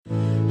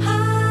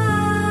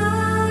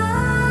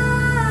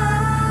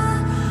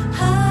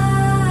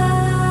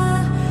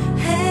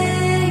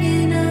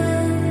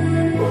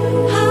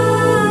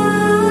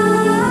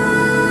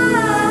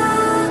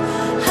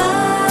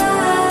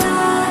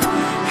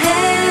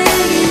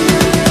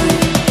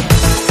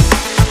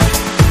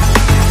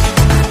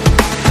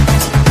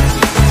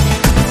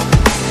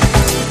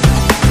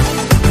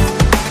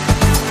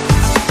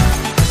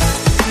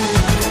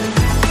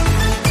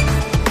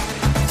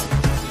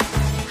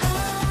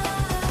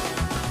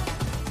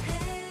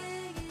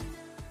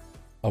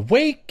I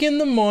wake in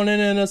the morning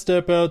and I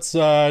step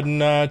outside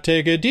and I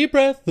take a deep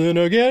breath and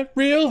I get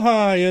real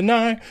high and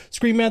I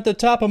scream at the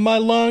top of my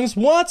lungs,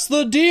 what's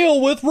the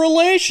deal with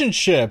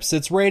relationships?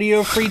 It's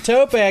Radio Free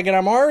Topag and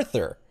I'm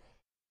Arthur.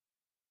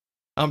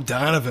 I'm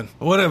Donovan.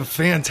 What a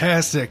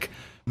fantastic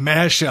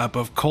mashup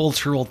of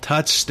cultural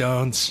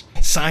touchstones.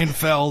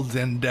 Seinfeld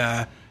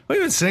and, who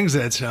even sings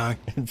that song?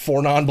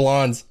 Four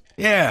Non-Blondes.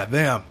 Yeah,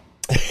 them.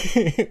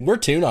 We're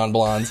two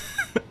non-blondes.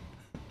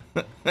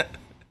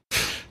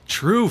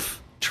 Truth.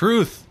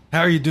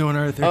 How are you doing,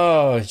 Arthur?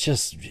 Oh, it's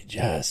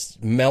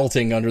just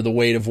melting under the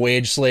weight of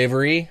wage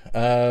slavery.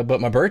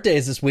 But my birthday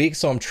is this week,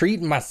 so I'm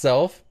treating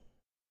myself.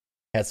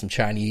 Had some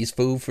Chinese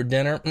food for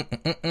dinner.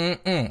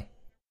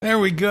 There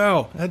we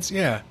go. That's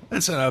an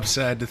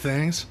upside to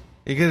things.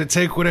 You gotta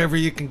take whatever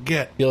you can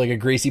get. Feel like a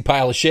greasy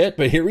pile of shit,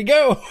 but here we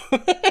go.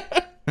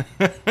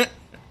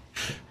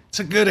 It's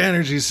a good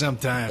energy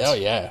sometimes. Oh,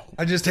 yeah.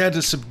 I just had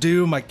to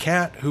subdue my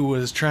cat who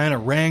was trying to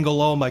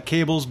wrangle all my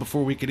cables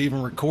before we could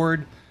even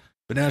record.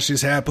 But now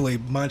she's happily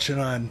munching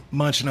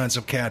on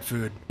some cat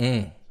food.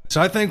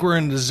 So I think we're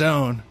in the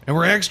zone. And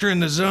we're extra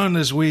in the zone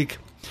this week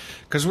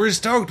because we're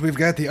stoked. We've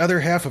got the other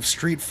half of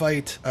Street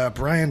Fight,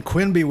 Brian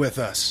Quinby, with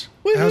us.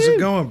 Woo-hoo. How's it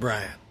going,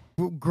 Brian?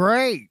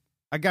 Great.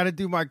 I got to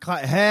do my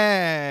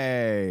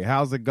Hey,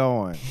 how's it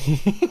going?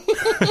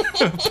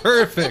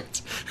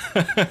 Perfect.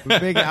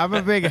 I'm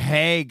a big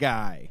hey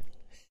guy.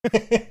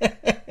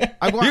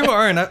 You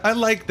are, and I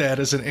like that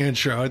as an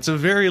intro. It's a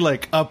very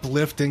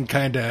uplifting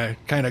kind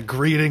of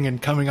greeting and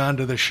coming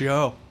onto the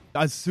show.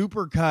 A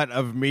supercut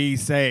of me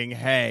saying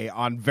hey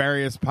on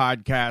various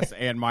podcasts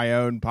and my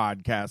own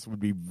podcast would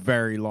be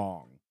very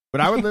long,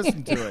 but I would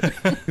listen to it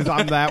because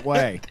I'm that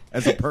way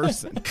as a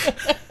person.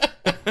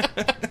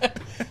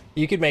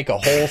 You could make a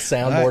whole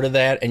soundboard of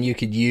that, and you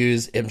could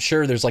use, I'm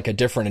sure there's a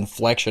different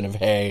inflection of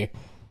hey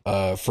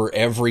for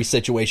every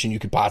situation you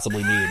could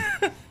possibly need.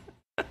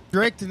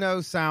 Strict no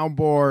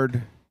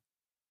soundboard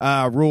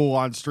rule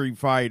on Street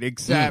Fight,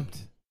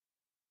 except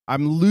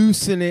I'm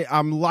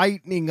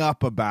lightening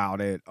up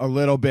about it a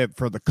little bit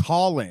for the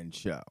call-in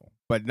show,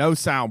 but no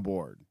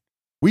soundboard.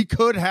 We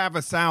could have a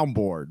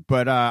soundboard,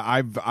 but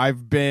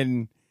I've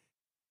been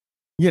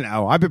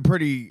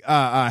pretty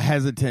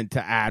hesitant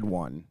to add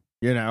one,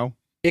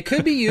 It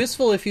could be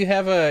useful if you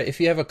have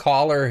a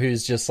caller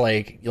who's just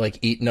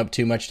eating up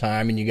too much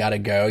time and you gotta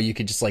go. You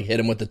could just hit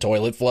him with the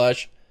toilet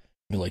flush.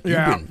 Be like,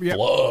 you've been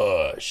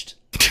flushed.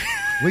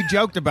 We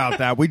joked about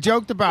that. We've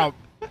done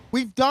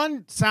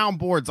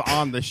soundboards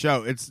on the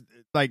show. It's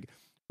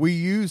we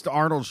used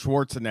Arnold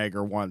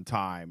Schwarzenegger one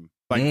time.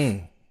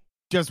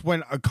 Just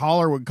when a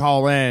caller would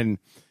call in,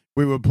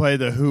 we would play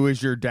the "Who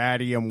is your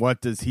daddy and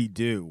what does he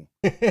do?"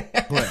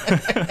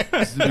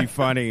 This would be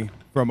funny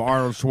from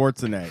Arnold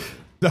Schwarzenegger.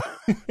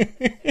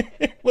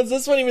 Was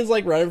this when he was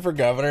running for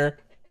governor?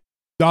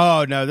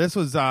 Oh no, this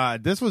was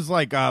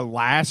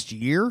last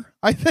year.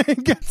 I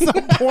think at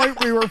some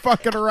point we were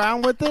fucking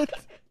around with it,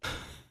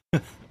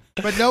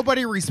 but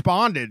nobody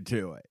responded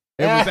to it.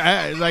 It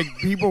was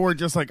people were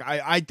just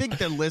I think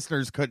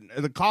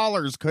the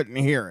callers couldn't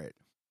hear it,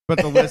 but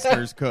the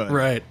listeners could.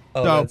 Right.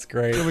 Oh, so that's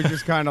great. It was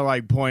just kind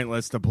of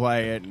pointless to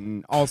play it,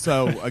 and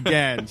also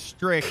again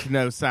strict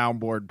no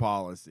soundboard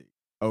policy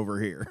over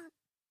here.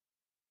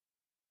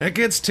 That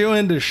gets too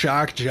into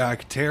shock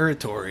jock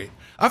territory.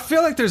 I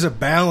feel like there's a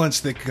balance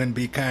that can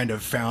be kind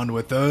of found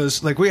with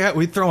those.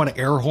 We throw an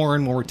air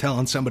horn when we're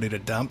telling somebody to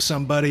dump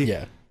somebody.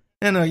 Yeah.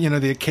 And,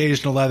 the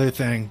occasional other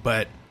thing,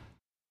 but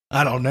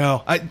I don't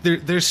know.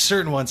 There's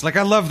certain ones.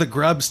 I love the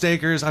Grub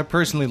Stakers. I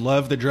personally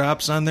love the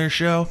drops on their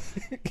show,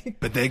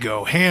 but they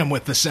go ham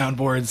with the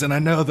soundboards. And I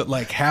know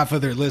that half of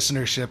their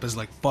listenership is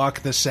fuck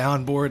the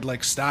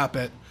soundboard, stop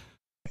it.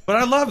 But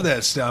I love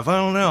that stuff. I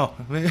don't know.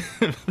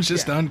 I'm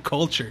just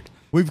uncultured.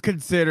 We've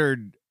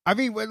considered,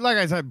 like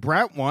I said,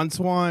 Brett wants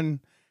one,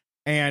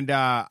 and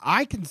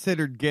I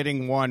considered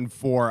getting one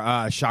for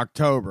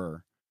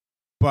Shocktober,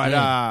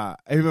 but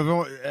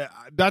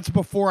that's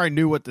before I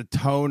knew what the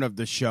tone of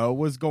the show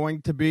was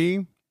going to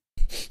be.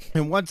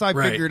 And once I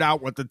figured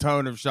out what the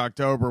tone of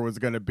Shocktober was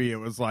going to be, it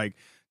was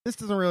this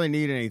doesn't really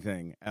need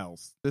anything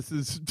else. This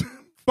is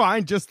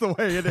fine just the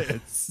way it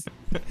is.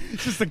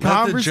 It's just a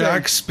conversation. Let the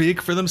jocks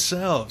speak for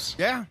themselves.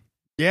 Yeah.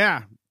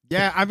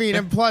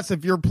 And plus,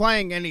 if you're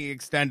playing any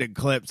extended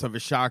clips of a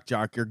shock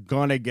jock, you're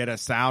gonna get a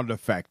sound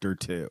effect or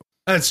two.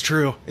 That's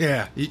true.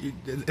 Yeah,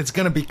 it's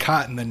gonna be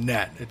caught in the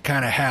net. It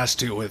kind of has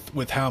to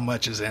with how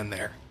much is in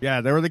there. Yeah,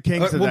 they were the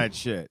kings of that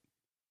shit.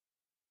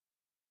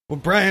 Well,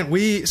 Brian,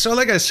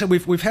 like I said,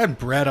 we've had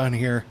Brett on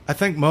here. I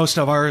think most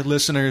of our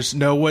listeners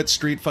know what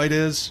Street Fight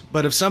is,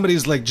 but if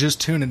somebody's just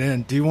tuning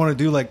in, do you want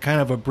to do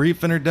kind of a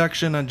brief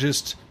introduction on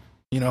just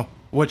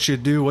what you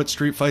do, what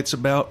Street Fight's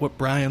about, what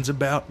Brian's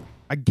about?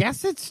 I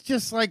guess it's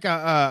just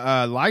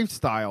a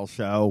lifestyle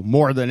show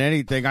more than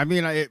anything.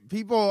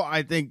 People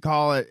I think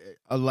call it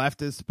a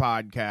leftist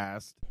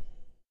podcast,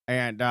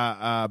 and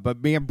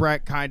but me and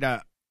Brett kind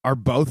of are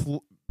both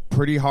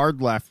pretty hard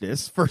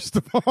leftists, first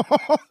of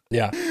all.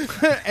 Yeah.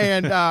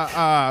 And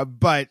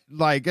but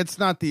like it's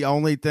not the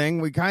only thing.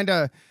 We kind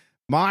of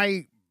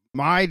my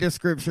my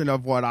description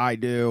of what I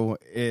do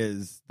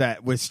is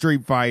that with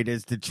Street Fight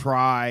is to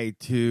try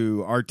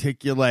to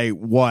articulate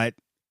what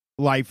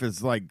life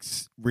is like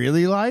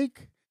really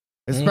like,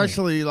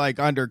 especially like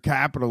under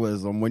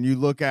capitalism. When you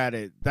look at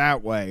it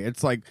that way,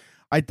 it's like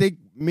I think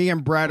me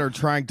and Brett are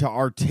trying to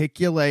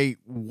articulate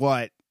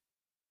what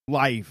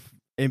life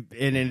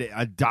in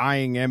a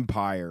dying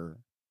empire,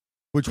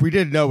 which we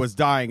didn't know was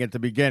dying at the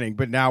beginning,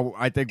 but now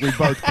I think we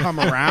both come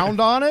around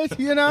on it,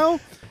 you know?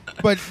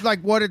 But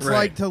like what it's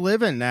like to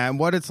live in that and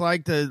what it's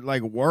like to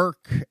like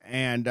work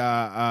and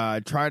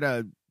try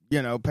to,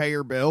 you know, pay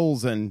your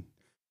bills and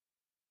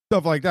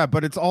stuff like that.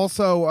 But it's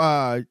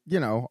also, you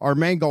know, our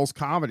main goal is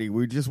comedy.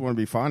 We just want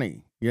to be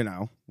funny, you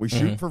know? We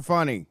shoot for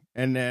funny,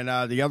 and then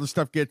the other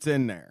stuff gets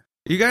in there.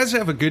 You guys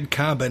have a good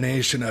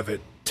combination of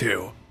it,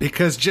 too.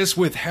 Because just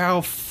with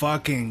how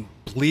fucking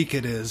bleak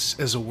it is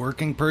as a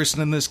working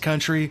person in this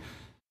country,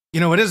 you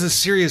know, it is a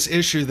serious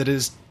issue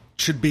that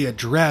should be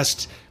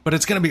addressed, but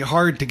it's going to be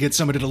hard to get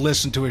somebody to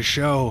listen to a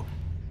show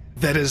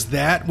that is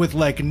that with,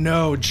 like,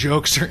 no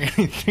jokes or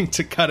anything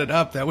to cut it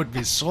up. That would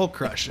be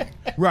soul-crushing.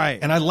 Right.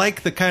 And I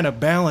like the kind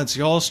of balance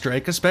y'all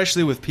strike,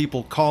 especially with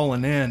people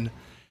calling in.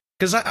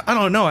 Because I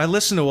don't know, I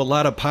listen to a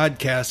lot of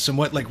podcasts, and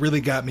what, like,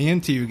 really got me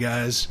into you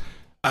guys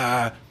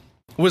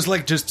was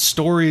like just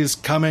stories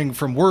coming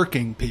from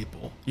working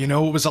people. You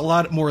know, it was a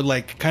lot more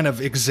like kind of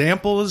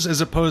examples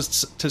as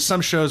opposed to some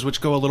shows which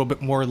go a little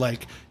bit more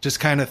like just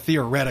kind of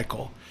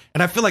theoretical.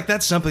 And I feel like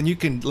that's something you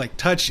can like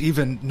touch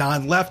even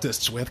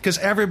non-leftists with, because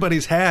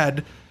everybody's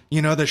had,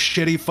 you know, the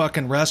shitty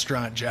fucking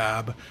restaurant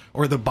job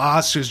or the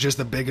boss who's just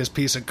the biggest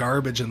piece of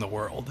garbage in the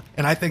world.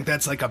 And I think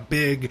that's like a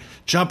big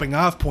jumping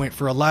off point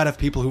for a lot of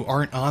people who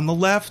aren't on the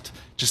left,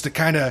 just to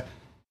kind of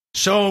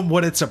show them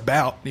what it's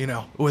about, you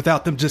know,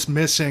 without them just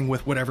missing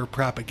with whatever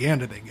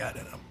propaganda they got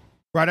in them.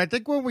 Right. I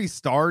think when we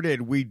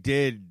started, we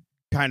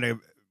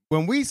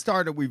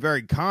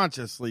very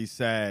consciously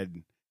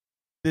said,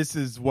 this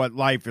is what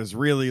life is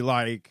really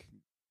like.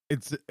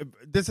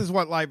 This is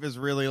what life is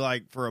really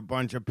like for a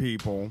bunch of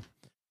people.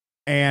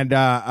 And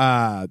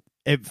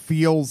it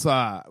feels,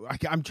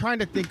 I'm trying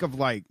to think of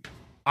like,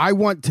 I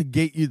want to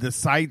get you the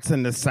sights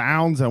and the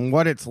sounds and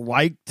what it's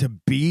like to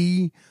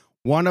be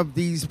one of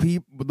these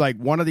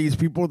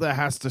people that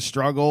has to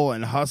struggle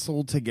and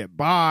hustle to get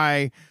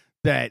by,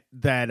 that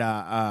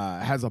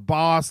has a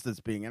boss that's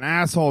being an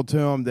asshole to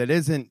him, that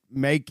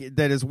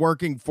is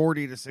working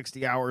 40 to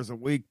 60 hours a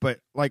week, but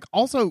like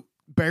also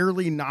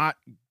barely not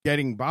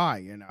getting by,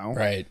 you know?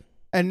 Right.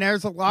 And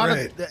there's a lot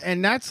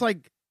and that's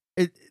like,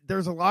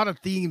 there's a lot of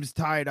themes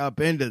tied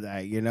up into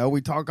that, you know? We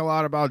talk a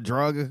lot about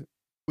drugs.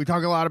 We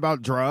talk a lot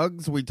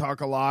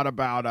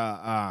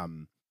about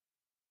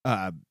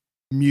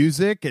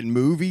music and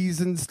movies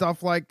and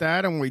stuff like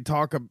that, and we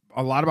talk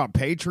a lot about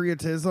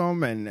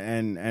patriotism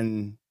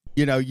and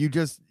you know,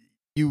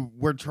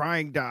 we're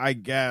trying to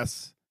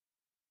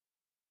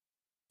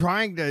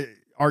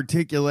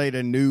articulate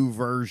a new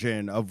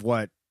version of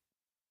what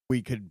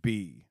we could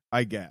be,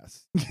 I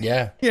guess.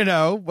 Yeah. You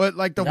know, what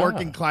like the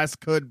working class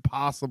could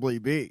possibly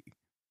be.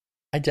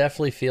 I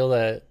definitely feel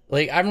that.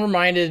 Like, I'm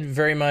reminded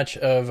very much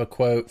of a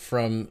quote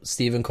from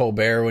Stephen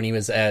Colbert when he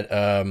was at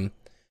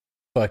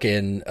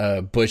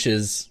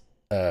Bush's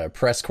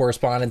press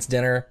correspondence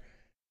dinner,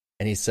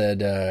 and he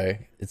said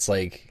it's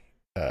like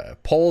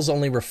polls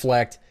only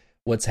reflect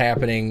what's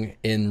happening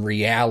in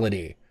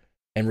reality,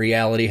 and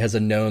reality has a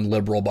known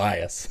liberal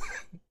bias.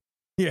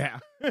 Yeah.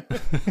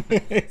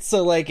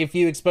 So like if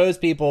you expose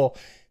people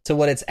to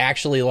what it's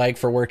actually like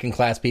for working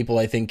class people,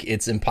 I think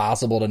it's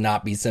impossible to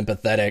not be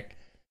sympathetic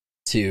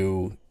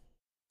to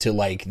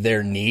like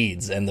their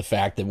needs and the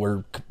fact that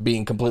we're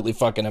being completely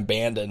fucking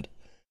abandoned.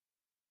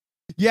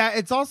 Yeah,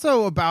 it's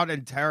also about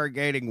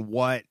interrogating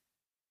why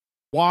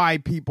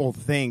people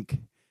think.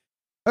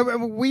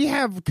 We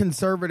have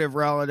conservative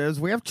relatives.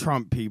 We have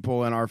Trump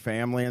people in our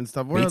family and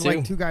stuff. We're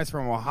like two guys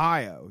from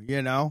Ohio,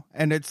 you know?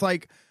 And it's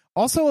like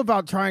also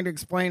about trying to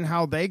explain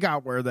how they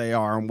got where they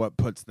are and what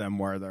puts them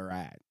where they're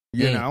at,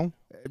 you know?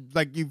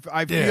 Like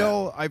I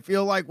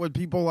feel like with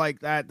people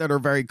like that are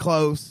very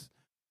close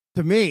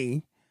to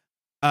me,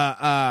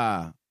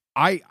 I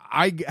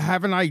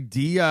have an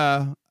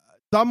idea,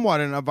 somewhat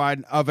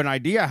of an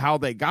idea how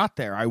they got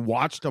there. I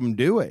watched them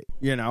do it.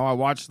 You know, I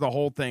watched the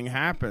whole thing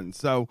happen.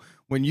 So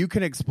when you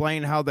can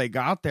explain how they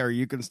got there,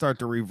 you can start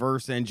to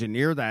reverse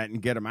engineer that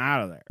and get them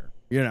out of there,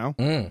 you know?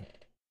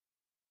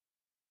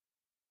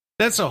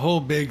 That's a whole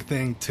big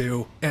thing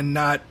too. And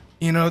not,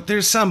 you know,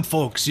 there's some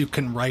folks you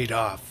can write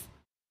off,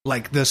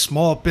 like the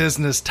small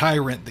business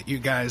tyrant that you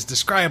guys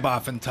describe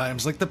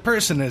oftentimes. Like the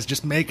person is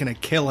just making a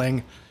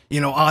killing, you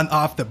know,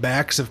 off the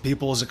backs of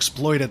people's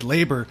exploited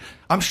labor.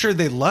 I'm sure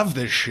they love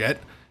this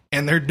shit,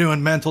 and they're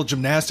doing mental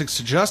gymnastics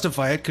to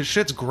justify it because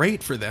shit's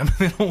great for them.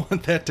 They don't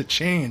want that to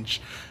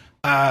change.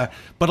 But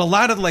a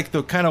lot of like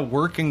the kind of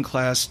working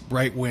class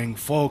right wing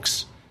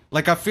folks,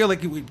 like I feel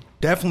like we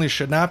definitely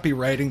should not be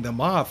writing them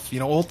off. You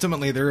know,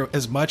 ultimately they're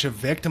as much a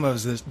victim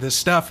of this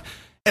stuff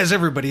as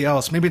everybody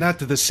else. Maybe not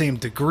to the same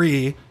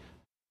degree,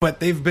 but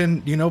they've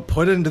been, you know,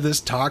 put into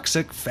this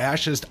toxic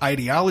fascist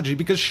ideology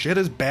because shit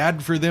is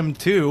bad for them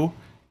too.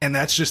 And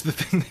that's just the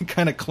thing they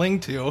kind of cling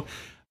to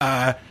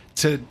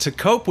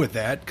cope with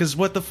that. Because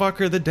what the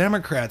fuck are the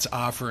Democrats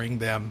offering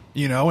them,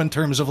 you know, in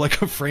terms of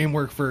like a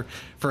framework for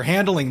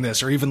handling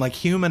this or even like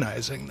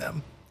humanizing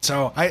them?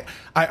 So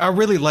I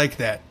really like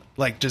that,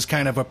 like just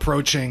kind of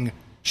approaching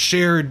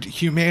shared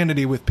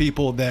humanity with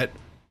people that,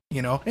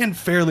 you know, and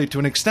fairly to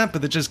an extent,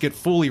 but that just get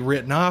fully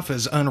written off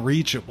as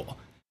unreachable.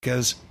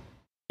 Because,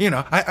 you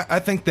know, I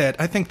think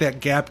that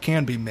gap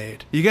can be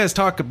made. You guys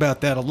talk about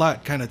that a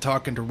lot, kind of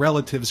talking to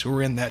relatives who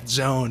are in that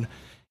zone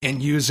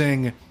and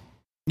using,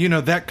 you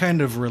know, that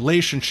kind of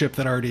relationship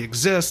that already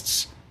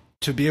exists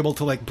to be able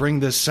to like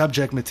bring this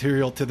subject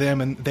material to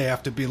them, and they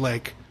have to be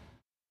like,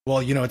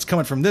 well, you know, it's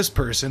coming from this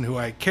person who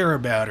I care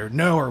about or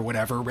know or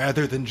whatever,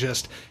 rather than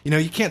just, you know,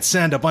 you can't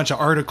send a bunch of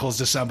articles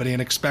to somebody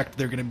and expect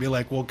they're going to be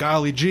like, well,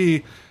 golly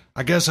gee,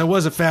 I guess I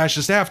was a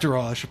fascist after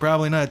all. I should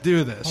probably not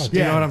do this.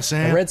 You know what I'm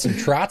saying? I read some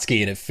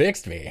Trotsky and it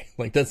fixed me.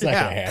 Like, that's not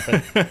going to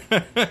happen.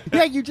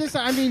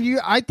 Yeah,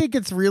 I think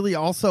it's really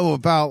also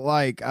about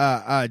like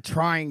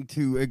trying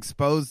to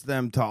expose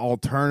them to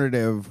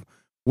alternative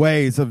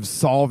ways of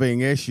solving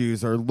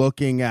issues, or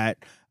looking at,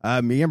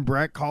 me and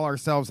Brett call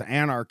ourselves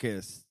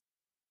anarchists.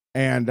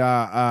 And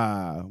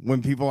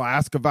when people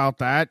ask about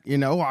that, you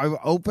know, I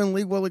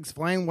openly will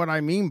explain what I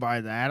mean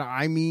by that.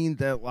 I mean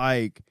that,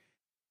 like,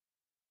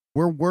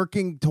 we're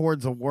working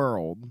towards a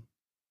world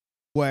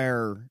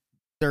where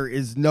there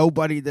is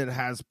nobody that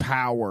has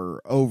power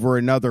over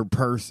another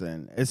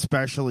person,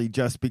 especially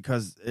just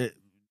because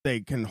they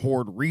can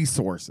hoard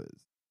resources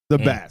the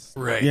best,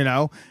 right? You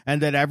know,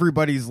 and that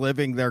everybody's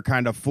living their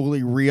kind of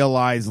fully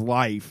realized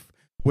life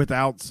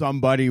without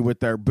somebody with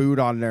their boot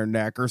on their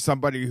neck, or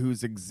somebody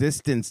whose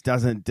existence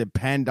doesn't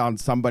depend on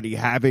somebody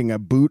having a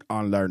boot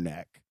on their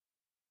neck.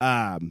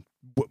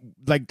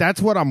 Like,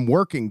 that's what I'm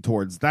working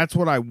towards. That's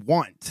what I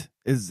want,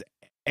 is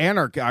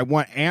anarchy. I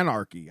want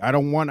anarchy. I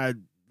don't want to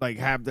like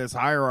have this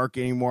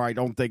hierarchy anymore. I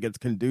don't think it's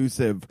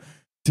conducive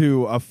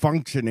to a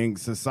functioning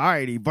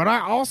society. But I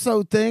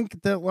also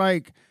think that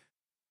like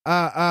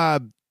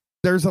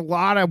there's a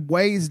lot of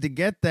ways to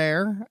get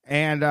there,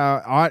 and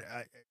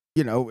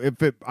you know,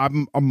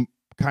 I'm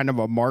kind of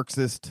a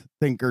Marxist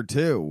thinker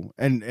too,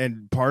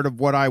 and part of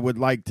what I would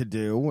like to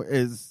do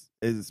is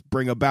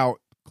bring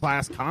about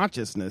class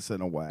consciousness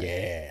in a way.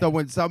 Yeah. So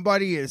when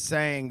somebody is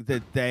saying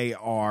that they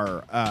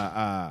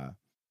are,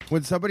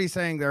 when somebody's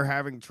saying they're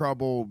having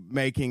trouble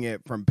making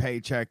it from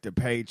paycheck to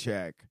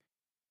paycheck,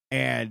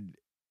 and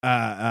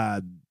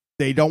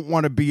they don't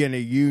want to be in a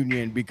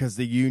union because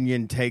the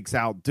union takes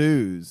out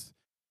dues,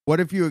 what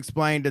if you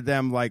explain to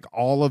them like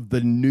all of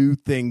the new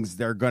things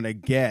they're going to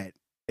get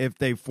if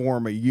they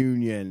form a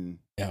union?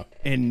 Yeah.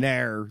 In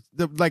there,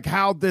 like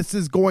how this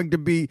is going to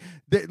be,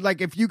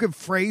 like if you could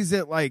phrase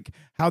it like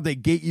how they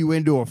get you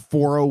into a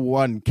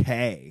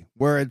 401k,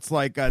 where it's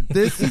like,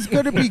 this is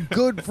going to be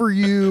good for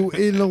you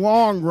in the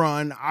long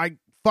run. I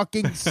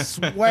fucking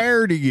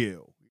swear to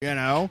you, you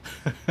know,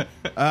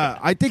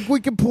 I think we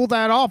can pull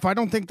that off. I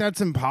don't think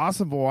that's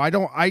impossible.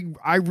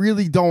 I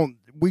really don't.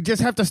 We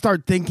just have to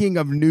start thinking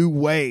of new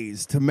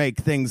ways to make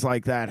things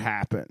like that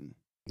happen.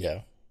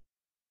 Yeah.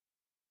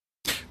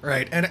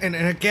 Right. And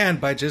again,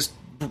 by just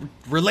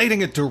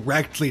relating it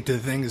directly to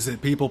things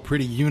that people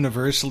pretty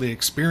universally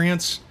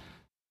experience,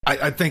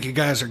 I think you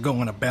guys are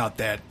going about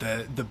that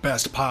the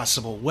best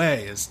possible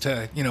way, is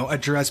to, you know,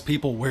 address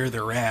people where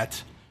they're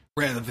at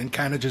rather than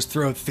kind of just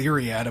throw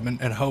theory at them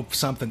and hope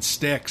something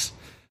sticks.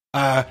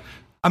 I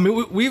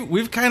mean,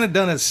 we've kind of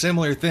done a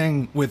similar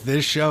thing with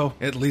this show,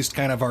 at least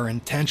kind of our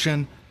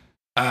intention.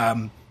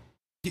 I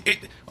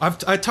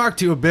talked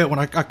to you a bit when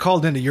I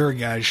called into your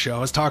guys' show. I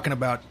was talking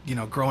about, you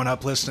know, growing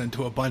up listening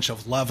to a bunch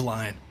of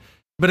Loveline.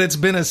 But it's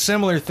been a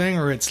similar thing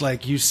where it's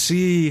like you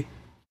see,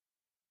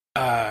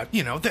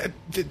 you know,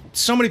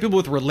 so many people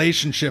with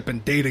relationship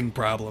and dating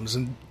problems,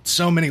 and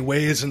so many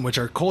ways in which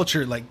our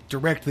culture like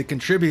directly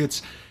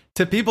contributes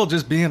to people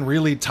just being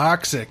really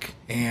toxic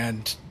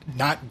and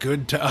not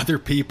good to other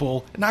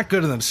people, not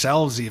good to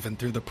themselves even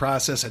through the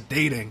process of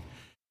dating.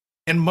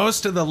 And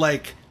most of the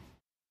like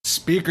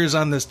speakers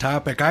on this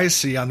topic I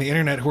see on the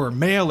internet who are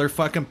male are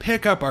fucking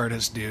pickup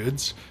artist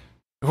dudes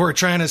who are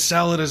trying to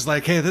sell it as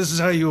like, hey, this is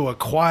how you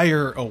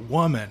acquire a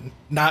woman,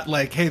 not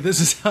like, hey, this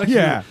is how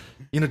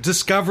you know,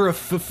 discover a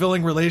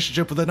fulfilling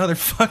relationship with another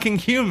fucking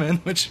human,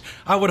 which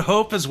I would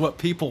hope is what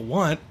people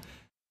want.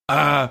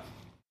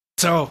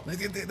 So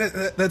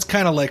that's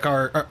kind of like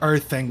our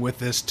thing with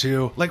this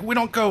too. Like, we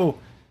don't go,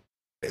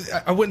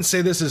 I wouldn't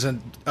say this is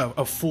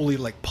a fully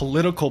like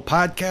political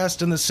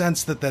podcast in the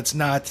sense that that's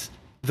not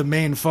the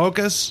main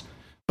focus.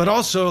 But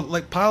also,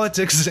 like,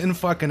 politics is in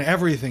fucking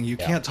everything. You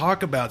can't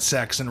talk about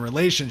sex and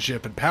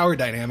relationship and power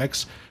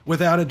dynamics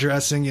without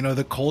addressing, you know,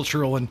 the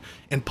cultural and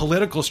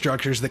political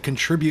structures that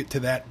contribute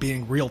to that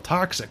being real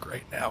toxic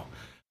right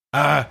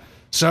now.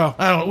 So,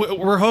 I don't know,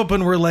 we're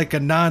hoping we're like a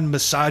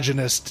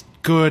non-misogynist,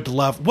 good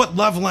love. What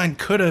Loveline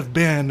could have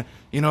been,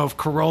 you know, if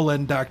Carolla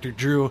and Dr.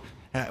 Drew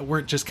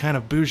weren't just kind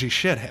of bougie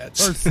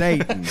shitheads. Or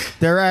Satan.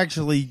 They're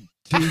actually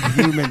two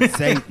human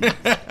Satans.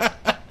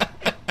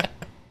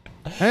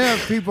 I know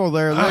people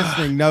that are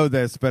listening know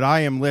this, but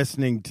I am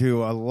listening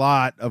to a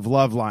lot of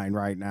Loveline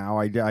right now.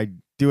 I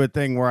do a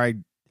thing where I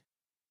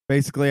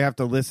basically have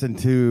to listen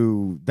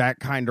to that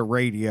kind of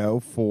radio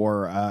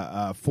for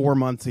 4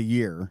 months a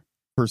year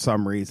for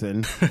some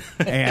reason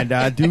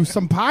and do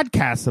some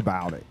podcasts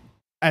about it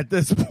at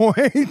this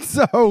point.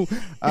 So,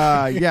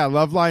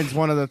 Loveline's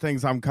one of the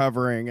things I'm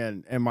covering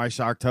in my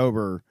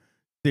Shocktober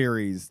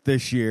series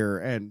this year.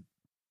 And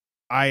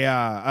I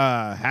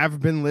have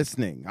been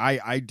listening.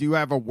 I do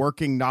have a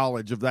working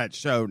knowledge of that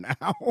show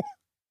now.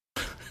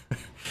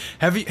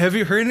 Have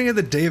you heard any of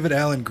the David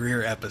Alan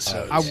Grier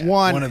episodes?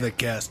 One of the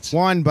guests.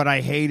 One, but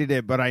I hated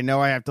it. But I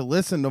know I have to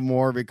listen to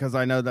more because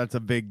I know that's a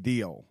big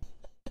deal.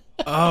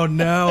 Oh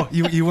no,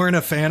 you weren't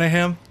a fan of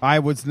him? I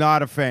was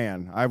not a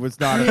fan. Guys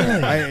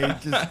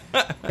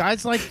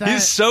like that.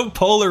 He's so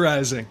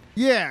polarizing.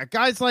 Yeah,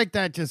 guys like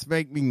that just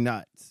make me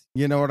nuts.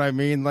 You know what I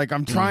mean? Like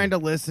I'm trying to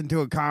listen to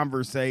a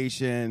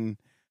conversation,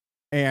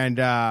 and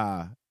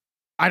I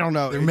don't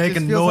know. They're it making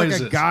just feels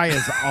noises. like a guy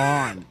is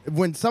on.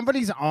 When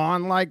somebody's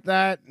on like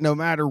that, no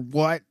matter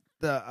what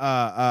the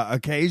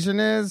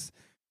occasion is,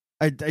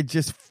 it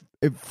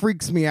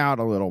freaks me out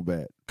a little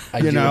bit.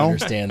 I do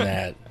understand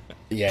that.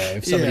 Yeah,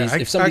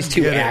 if somebody's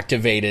too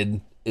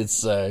activated,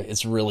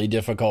 it's really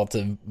difficult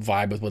to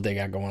vibe with what they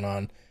got going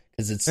on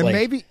because it's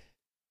like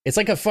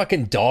a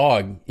fucking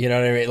dog. You know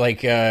what I mean?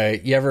 Like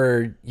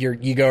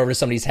you go over to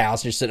somebody's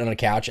house and you're sitting on a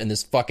couch and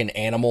this fucking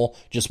animal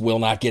just will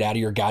not get out of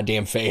your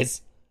goddamn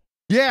face.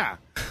 Yeah,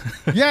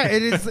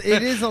 it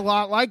is a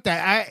lot like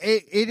that.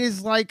 It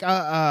is like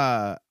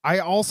I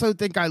also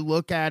think I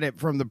look at it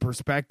from the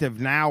perspective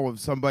now of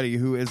somebody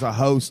who is a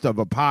host of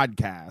a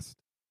podcast.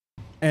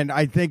 And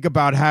I think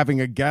about having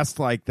a guest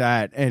like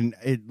that, and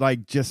it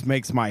like just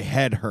makes my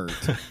head hurt.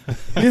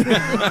 You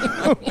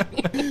know?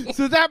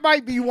 So that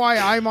might be why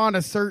I'm on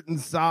a certain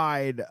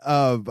side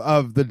of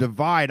the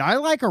divide. I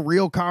like a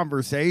real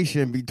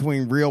conversation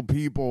between real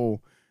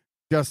people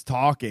just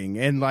talking,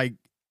 and like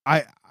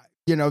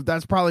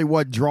that's probably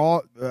what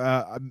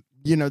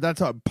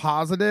that's a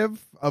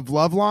positive of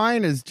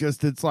Loveline is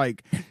just it's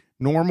like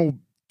normal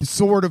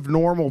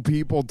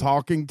people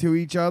talking to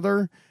each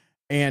other,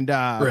 and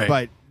right.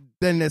 But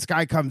then this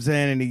guy comes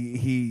in and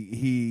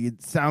he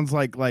sounds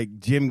like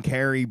Jim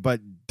Carrey, but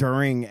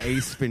during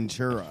Ace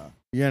Ventura,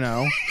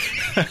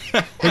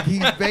 like he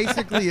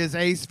basically is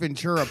Ace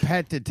Ventura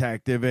pet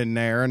detective in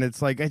there. And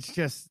it's like,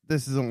 this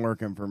isn't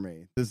working for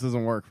me. This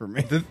doesn't work for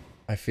me.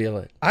 I feel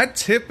it. I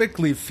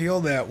typically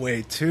feel that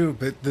way too.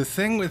 But the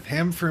thing with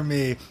him for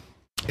me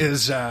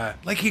is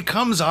like he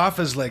comes off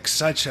as like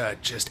such a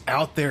just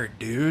out there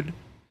dude,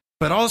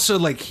 but also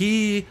like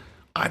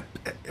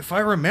if I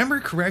remember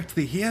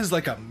correctly, he has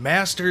like a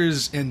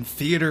master's in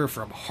theater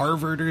from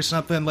Harvard or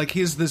something. Like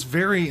he's this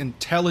very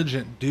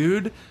intelligent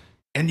dude,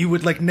 and you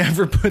would like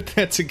never put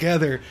that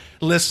together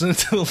listening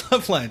to the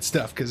Loveline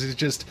stuff because he's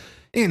just,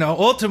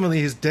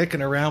 ultimately he's dicking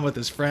around with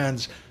his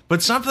friends.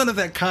 But something of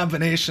that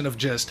combination of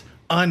just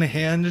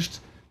unhinged,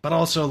 but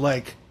also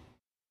like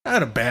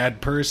not a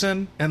bad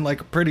person and like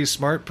a pretty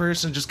smart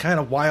person, just kind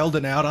of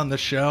wilding out on the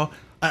show.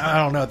 I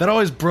don't know. That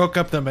always broke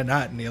up the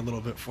monotony a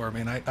little bit for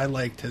me, and I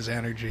liked his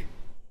energy.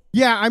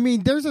 Yeah, I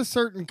mean, there's a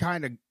certain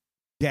kind of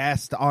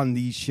guest on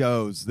these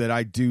shows that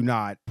I do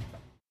not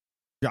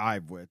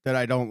jive with, that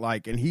I don't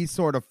like, and he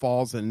sort of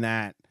falls in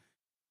that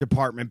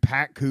department.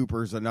 Pat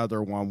Cooper's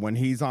another one. When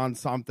he's on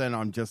something,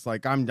 I'm just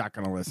like, I'm not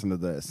going to listen to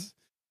this,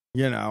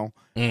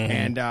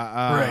 And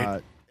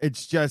right.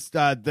 It's just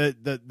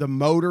the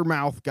motor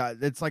mouth guy.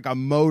 It's like a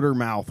motor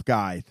mouth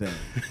guy thing.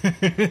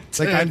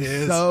 Like I'm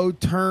so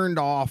turned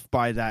off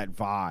by that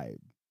vibe.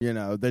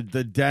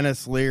 The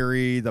Dennis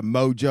Leary, the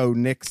Mojo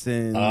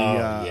Nixon,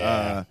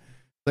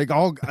 like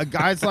all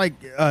guys like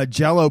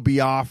Jello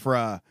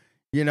Biafra.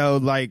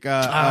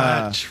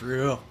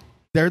 True.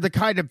 They're the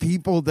kind of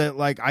people that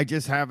like I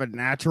just have a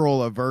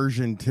natural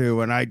aversion to,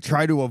 and I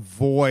try to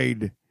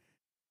avoid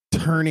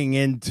turning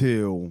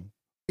into.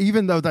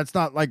 Even though that's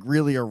not like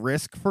really a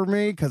risk for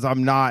me, because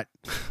I'm not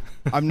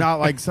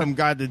like some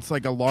guy that's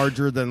like a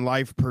larger than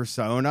life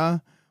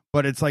persona.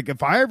 But it's like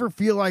if I ever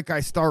feel like I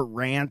start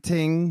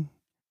ranting,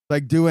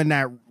 like doing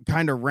that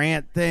kind of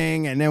rant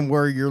thing, and then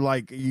where you're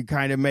like you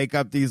kind of make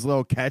up these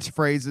little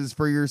catchphrases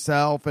for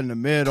yourself in the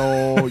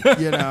middle,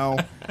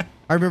 I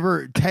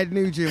remember Ted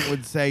Nugent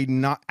would say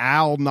not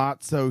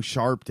so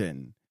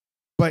Sharpton.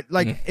 But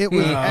like it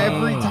was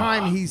every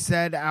time he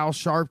said Al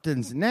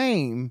Sharpton's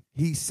name,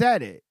 he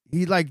said it.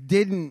 He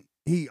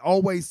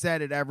always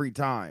said it every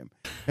time.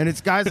 And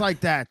it's guys like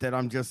that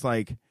I'm just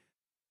like,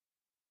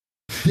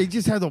 they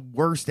just have the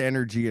worst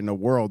energy in the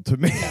world to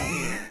me.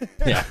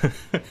 Yeah,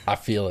 I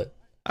feel it.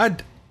 I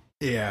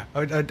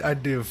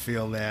do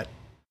feel that.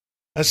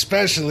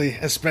 Especially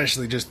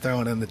just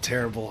throwing in the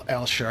terrible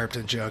Al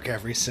Sharpton joke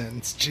every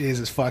sentence.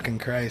 Jesus fucking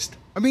Christ.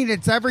 I mean,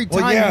 it's every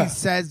time he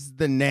says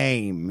the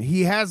name.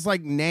 He has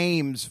like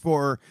names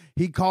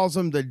he calls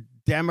them the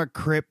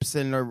Democrips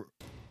and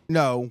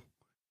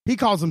he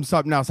calls them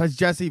something else. That's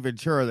Jesse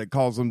Ventura that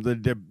calls them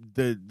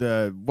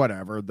the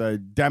whatever,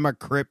 the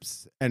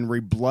Democrips and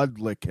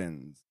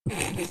Rebloodlickens.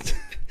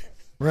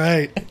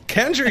 Right.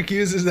 Kendrick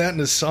uses that in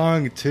a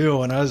song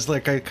too, and I was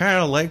like, I kind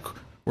of like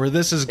where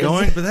this is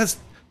going, but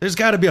there's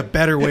got to be a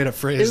better way to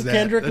phrase Is that.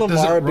 Kendrick That Lamar a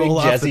doesn't big roll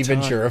off Jesse the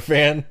tongue. Ventura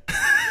fan?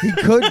 He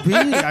could be.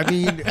 I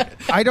mean,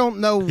 I don't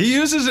know. He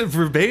uses it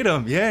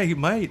verbatim. Yeah, he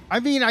might. I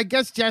mean, I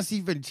guess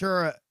Jesse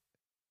Ventura.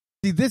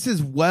 See, this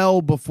is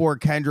well before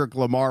Kendrick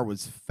Lamar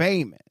was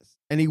famous,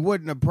 and he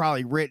wouldn't have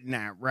probably written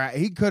that. Right?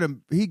 He could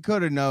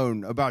have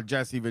known about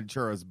Jesse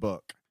Ventura's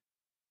book.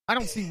 I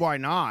don't see why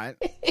not.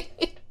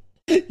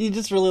 You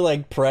just really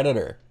like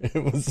Predator.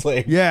 It was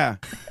like, Yeah.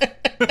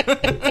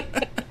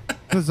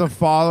 Because of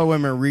follow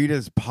him and read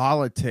his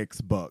politics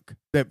book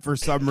that for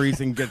some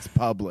reason gets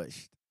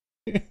published.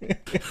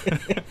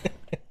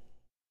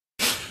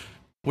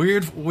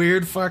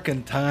 Weird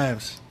fucking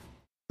times.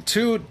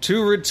 To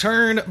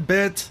return a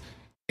bit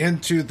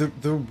into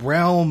the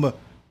realm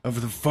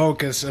of the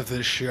focus of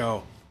this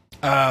show.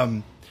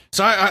 So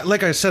I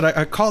like I said,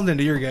 I called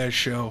into your guys'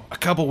 show a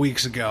couple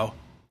weeks ago,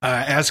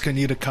 asking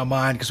you to come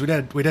on because we'd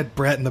had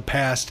Brett in the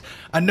past.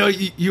 I know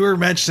you were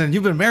mentioning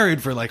you've been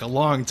married for like a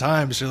long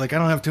time, so you're like, I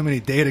don't have too many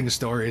dating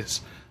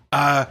stories.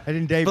 I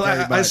didn't date But very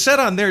much. I said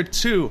on there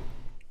too.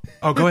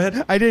 Oh, go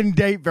ahead. I didn't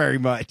date very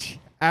much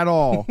at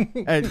all.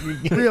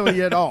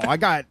 Really at all.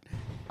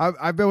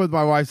 I've been with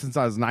my wife since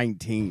I was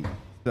 19.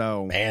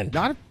 So, Man.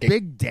 not a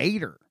big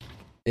dater.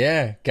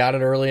 yeah, got it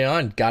early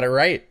on. Got it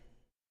right.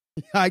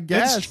 I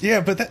guess.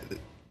 Yeah, but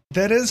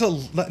that is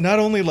not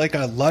only like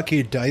a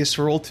lucky dice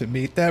roll to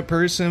meet that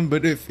person,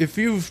 but if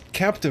you've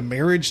kept a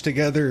marriage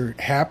together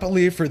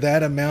happily for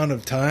that amount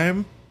of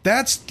time,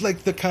 that's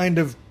like the kind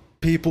of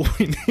people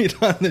we need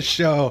on the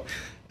show,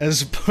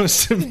 as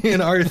opposed to me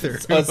and Arthur.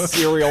 A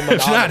serial I've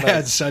not monogamous.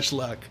 had such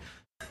luck.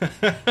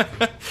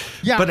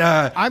 Yeah, But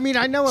I mean,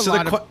 I know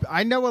so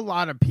I know a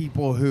lot of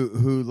people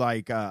who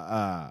like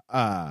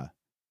I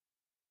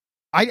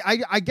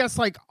guess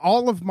like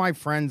all of my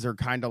friends are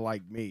kind of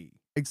like me,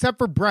 except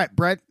for Brett.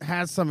 Brett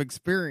has some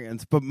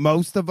experience, but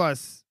most of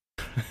us,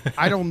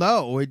 I don't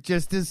know. It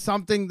just is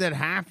something that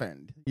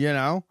happened, you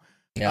know.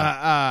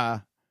 Yeah.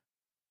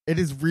 It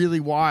is really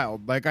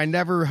wild. Like I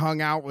never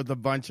hung out with a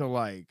bunch of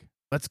like,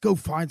 let's go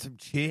find some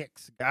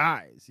chicks,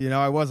 guys. You know,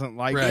 I wasn't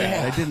like Right.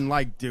 that. I didn't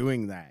like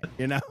doing that.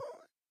 You know.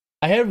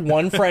 I had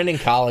one friend in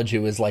college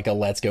who was like a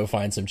let's go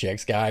find some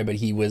chicks guy, but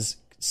he was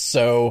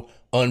so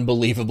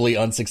unbelievably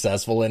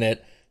unsuccessful in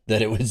it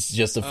that it was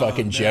just a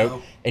fucking no.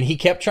 joke. And he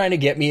kept trying to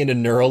get me into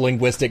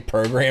neurolinguistic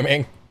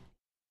programming.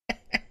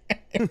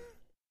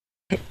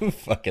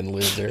 Fucking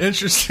loser.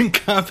 Interesting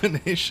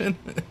combination.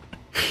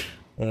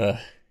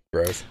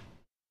 Gross.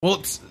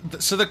 Well,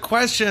 so the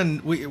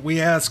question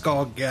we ask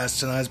all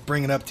guests, and I was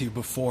bringing it up to you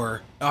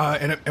before,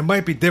 and it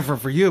might be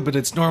different for you, but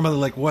it's normally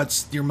like,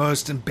 what's your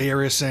most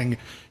embarrassing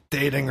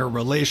dating or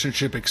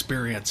relationship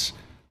experience?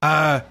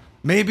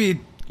 Maybe,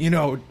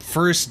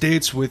 first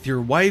dates with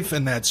your wife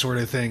and that sort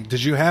of thing.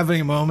 Did you have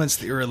any moments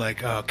that you were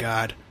like, oh,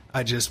 God,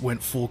 I just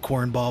went full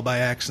cornball by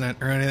accident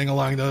or anything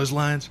along those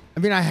lines? I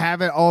mean, I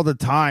have it all the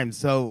time.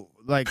 So,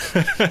 like,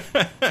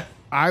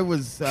 I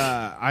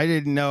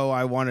didn't know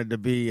I wanted to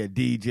be a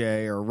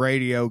DJ or a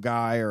radio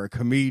guy or a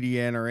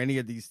comedian or any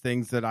of these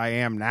things that I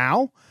am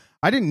now.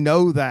 I didn't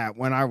know that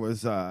when I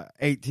was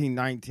 18,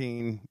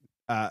 19,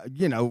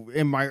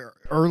 in my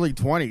early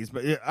 20s.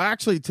 But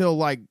actually, till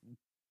like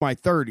my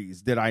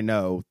 30s, did I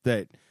know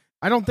that.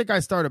 I don't think I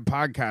started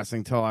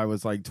podcasting till I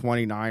was like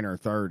 29 or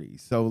 30.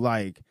 So,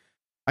 like,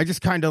 I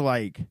just kind of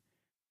like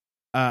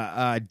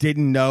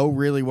didn't know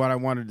really what I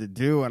wanted to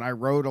do. And I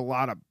wrote a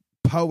lot of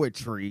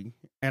poetry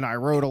and I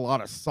wrote a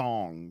lot of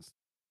songs.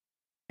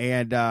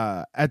 And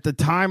at the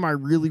time, I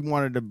really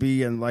wanted to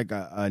be in like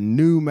a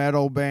new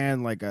metal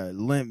band, like a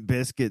Limp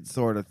Bizkit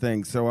sort of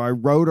thing. So I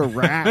wrote a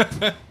rap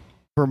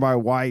for my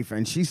wife,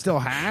 and she still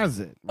has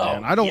it,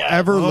 man. Oh, I don't yeah.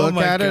 ever look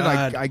my at it.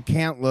 God. I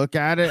can't look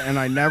at it, and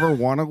I never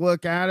want to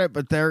look at it.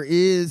 But there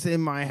is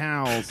in my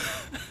house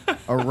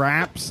a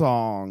rap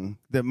song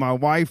that my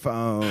wife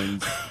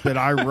owns that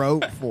I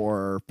wrote for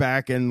her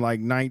back in like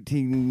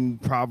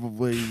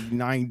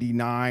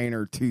 99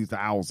 or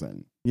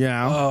 2000. You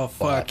know, Oh,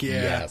 fuck yeah.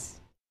 Yes.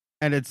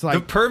 and it's The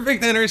like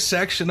perfect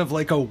intersection of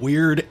like a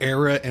weird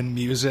era in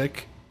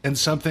music and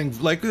something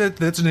like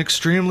that's an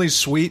extremely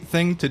sweet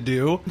thing to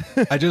do.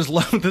 I just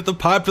love that the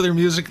popular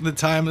music at the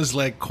time is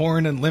like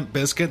Korn and Limp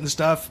Bizkit and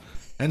stuff.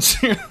 And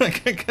so you're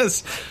like, I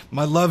guess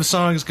my love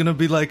song is gonna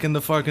be like in the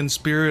fucking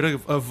spirit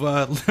of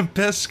Limp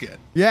Bizkit.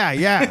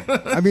 Yeah.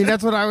 I mean,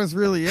 that's what I was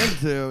really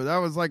into. That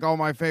was like all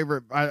my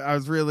favorite. I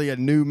was really a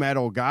new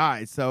metal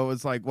guy. So it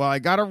was like, well, I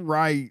got to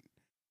write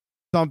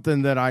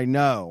something that I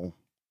know.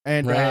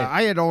 And Right.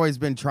 I had always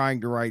been trying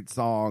to write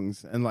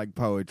songs and like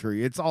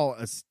poetry. It's all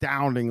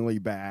astoundingly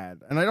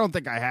bad. And I don't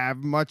think I have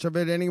much of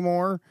it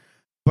anymore.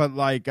 But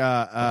like,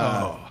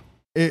 I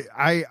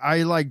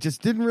like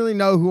just didn't really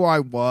know who I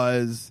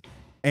was.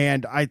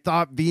 And I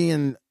thought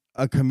being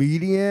a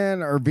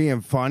comedian or being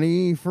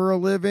funny for a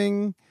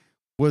living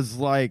was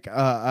like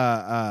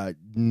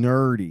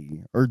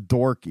nerdy or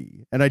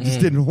dorky, and I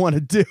just didn't want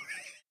to do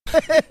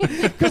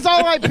it. Because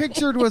all I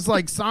pictured was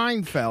like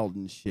Seinfeld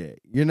and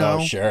shit, you know?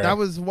 Oh, sure. That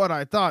was what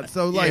I thought.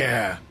 So like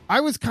Yeah.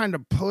 I was kind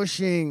of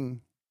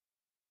pushing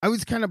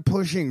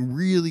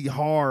really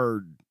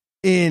hard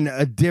in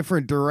a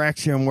different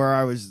direction where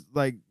I was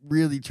like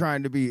really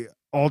trying to be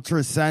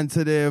ultra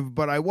sensitive,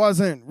 but I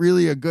wasn't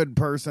really a good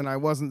person. I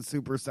wasn't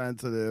super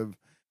sensitive.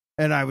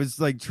 And I was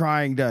like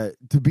trying to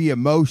be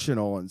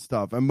emotional and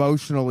stuff,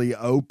 emotionally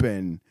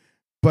open,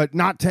 but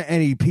not to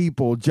any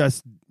people,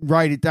 just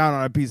write it down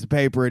on a piece of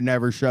paper and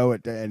never show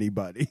it to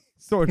anybody.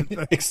 Sort of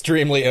thing.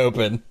 Extremely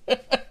open.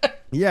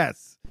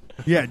 Yes.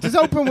 Yeah, just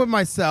open with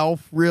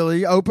myself,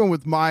 really. Open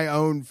with my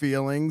own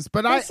feelings.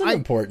 But That's an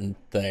important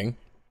thing.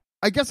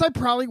 I guess I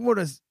probably would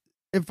have,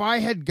 if I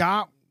had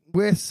got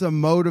with some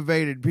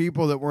motivated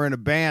people that were in a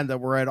band that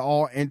were at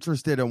all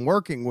interested in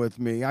working with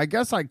me, I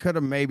guess I could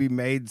have maybe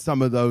made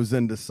some of those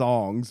into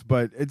songs.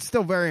 But it's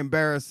still very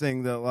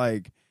embarrassing that,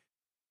 like,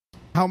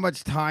 how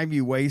much time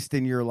you waste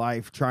in your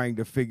life trying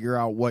to figure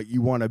out what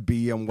you want to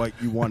be and what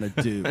you want to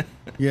do,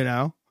 you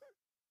know?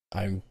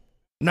 I'm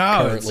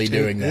currently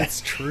doing that. It's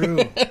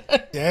true.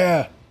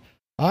 Yeah.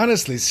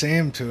 Honestly,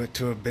 same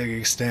to a big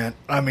extent.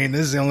 I mean,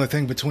 this is the only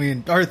thing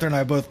between Arthur and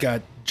I both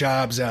got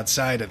jobs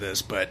outside of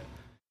this, but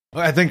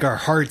I think our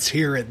heart's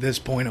here at this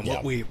point and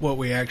what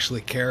we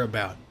actually care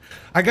about.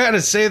 I gotta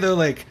say though,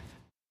 like,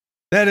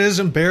 that is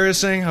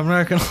embarrassing. I'm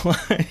not gonna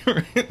lie.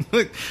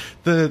 Like,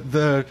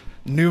 the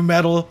new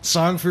metal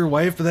song for your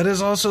wife, but that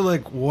is also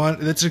like one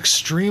that's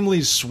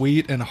extremely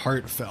sweet and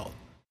heartfelt.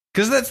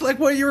 Because that's like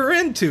what you were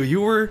into.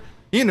 You were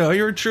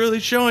truly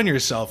showing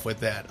yourself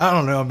with that. I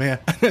don't know, man.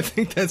 I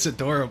think that's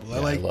adorable. Yeah, I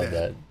like love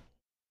that.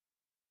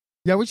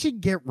 Yeah, we should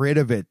get rid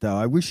of it, though.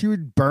 I wish you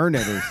would burn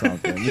it or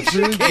something. It's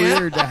really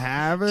weird to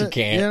have it. You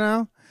can't. You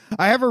know?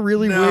 I have a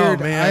really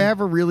man. I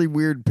have a really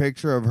weird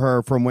picture of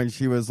her from when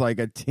she was like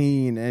a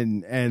teen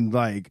and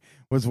like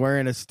was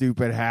wearing a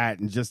stupid hat,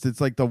 and just,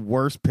 it's like the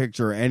worst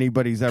picture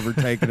anybody's ever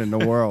taken in the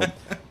world.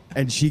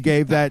 And she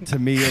gave that to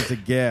me as a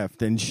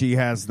gift, and she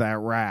has that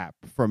rap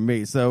from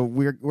me. So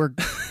we're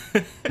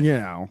you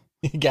know,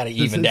 You got to this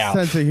even out.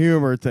 sense of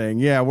humor thing.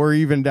 Yeah, we're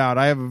evened out.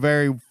 I have a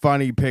very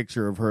funny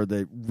picture of her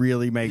that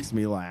really makes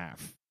me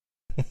laugh.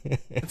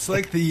 It's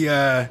like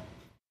the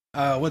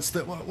what's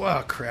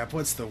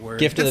the word?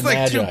 Gift of it's the like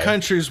Magi. two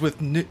countries with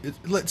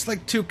it's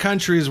like two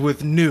countries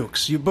with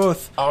nukes. You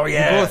both Oh,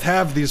 yeah. you both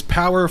have these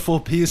powerful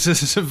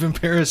pieces of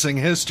embarrassing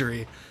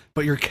history,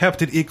 but you're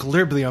kept at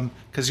equilibrium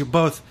because you're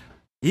both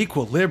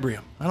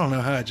equilibrium. I don't know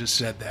how I just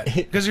said that.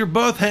 Because you're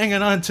both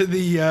hanging on to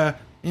the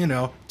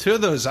to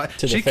those.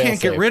 the She can't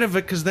get fail-safe. rid of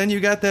it because then you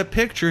got that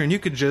picture and you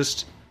could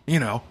just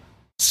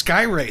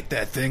skyrate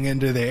that thing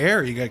into the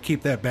air. You got to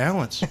keep that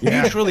balance.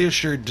 Mutually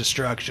assured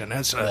destruction.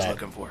 That's what I was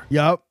looking for.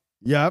 Yep,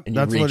 And you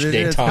that's what reach it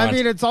is. detente. I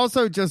mean, it's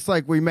also just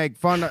like we make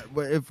fun of,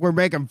 if we're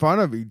making fun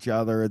of each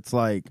other, it's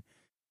like,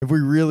 if we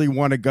really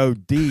want to go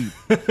deep,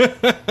 you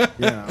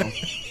know.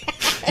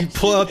 You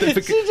pull out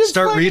the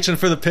start reaching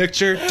for the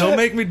picture. Don't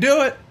make me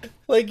do it.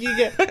 Like you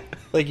get,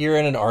 like you're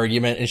in an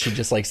argument and she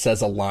just like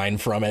says a line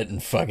from it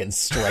and fucking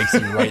strikes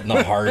you right in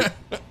the heart.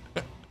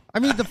 I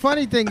mean, the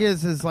funny thing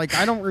is like,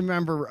 I don't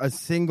remember a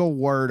single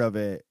word of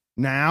it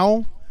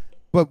now,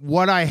 but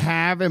what I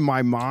have in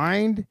my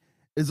mind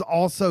is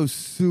also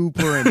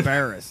super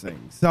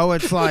embarrassing. So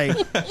it's like,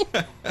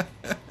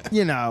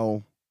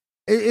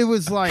 it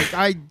was like,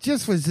 I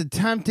just was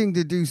attempting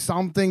to do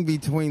something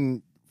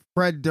between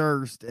Fred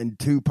Durst and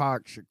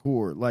Tupac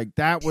Shakur. Like,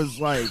 that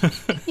was like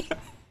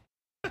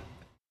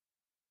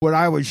what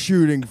I was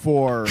shooting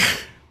for,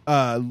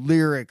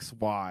 lyrics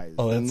wise.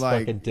 Oh, that's and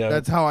like, fucking dope.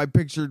 that's how I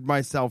pictured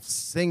myself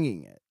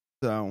singing it.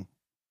 So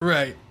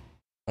Right.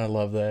 I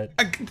love that.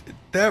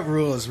 That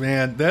rules,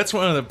 man. That's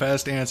one of the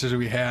best answers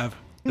we have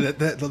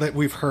that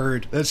we've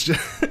heard. That's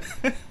just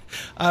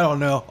I don't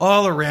know.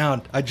 All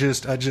around, I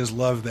just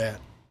love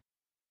that.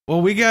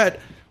 Well, we got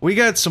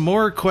some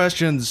more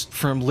questions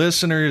from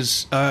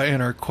listeners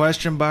in our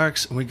question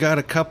box. We got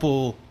a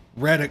couple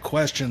Reddit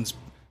questions.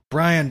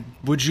 Brian,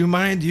 would you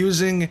mind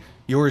using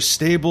your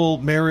stable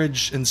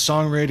marriage and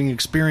songwriting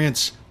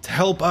experience to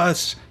help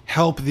us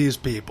help these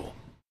people?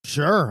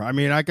 sure. I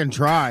mean, I can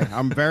try.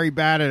 I'm very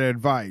bad at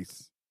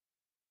advice.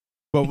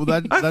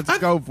 But let's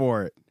go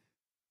for it.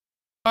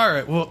 All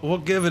right, we'll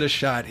give it a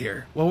shot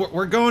here. Well,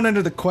 we're going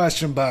into the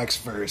question box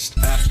first.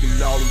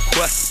 Asking all them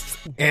questions.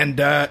 And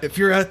if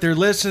you're out there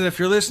listening, if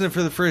you're listening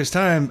for the first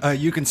time,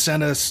 you can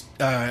send us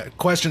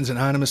questions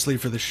anonymously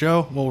for the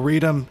show. We'll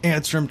read them,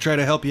 answer them, try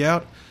to help you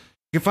out.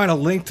 You can find a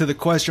link to the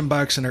question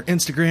box in our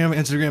Instagram,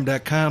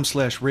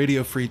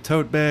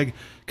 instagram.com/radiofreetotebag. You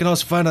can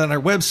also find it on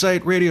our website,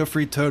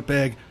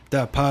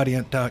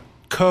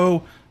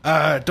 radiofreetotebag.podiant.co.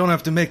 Don't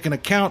have to make an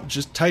account,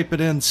 just type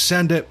it in,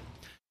 send it.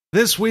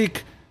 This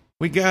week,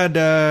 we got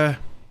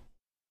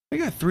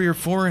 3 or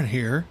 4 in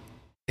here,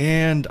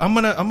 and I'm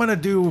gonna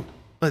do.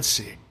 Let's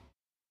see.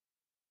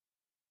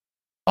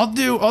 I'll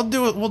do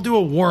it. We'll do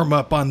a warm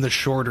up on the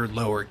shorter,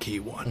 lower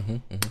key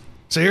one.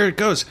 So here it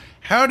goes.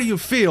 How do you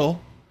feel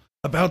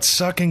about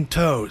sucking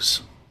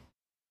toes.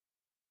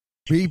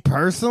 Me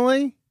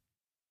personally?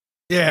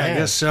 Yeah, I Yeah,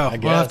 guess so. I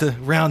We'll have to guess.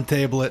 round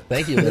table it.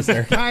 Thank you,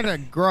 listener. Kind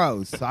of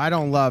gross. I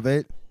don't love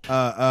it.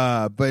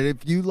 But if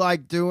you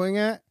like doing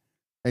it,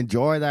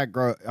 enjoy that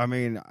gross. I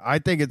mean, I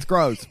think it's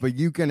gross, but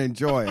you can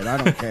enjoy it. I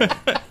don't care.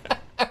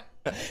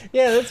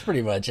 Yeah, that's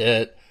pretty much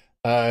it.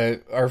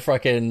 Our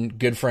fucking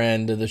good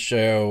friend of the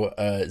show,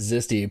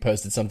 Zisty,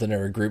 posted something in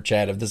our group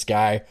chat of this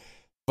guy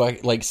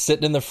like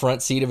sitting in the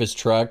front seat of his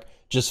truck,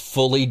 just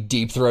fully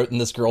deep throating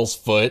this girl's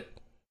foot.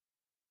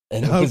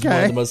 And it was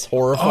one of the most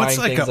horrifying it's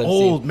like things an I've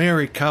old seen.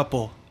 married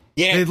couple.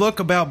 Yeah. They look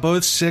about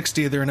both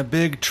 60. They're in a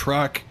big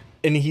truck.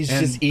 And he's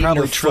and just eating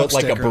probably her foot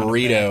like a sticker on the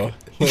burrito.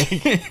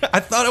 I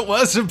thought it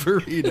was a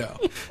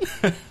burrito.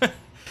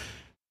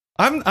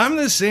 I'm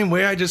the same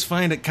way. I just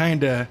find it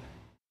kind of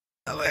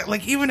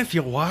like, even if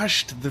you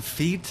washed the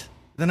feet,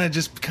 then I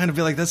just kind of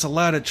feel like that's a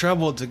lot of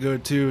trouble to go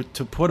to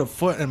put a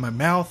foot in my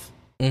mouth.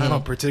 I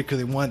don't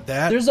particularly want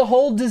that. There's a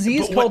whole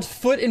disease But called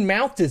foot and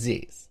mouth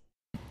disease.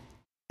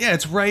 Yeah,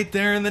 it's right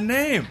there in the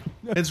name.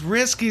 It's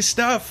risky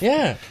stuff.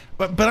 Yeah.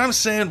 But I'm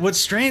saying what's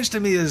strange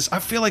to me is I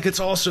feel like it's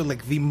also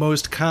like the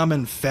most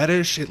common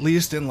fetish, at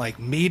least in like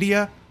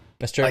media.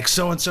 That's true. Like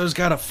so and so's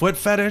got a foot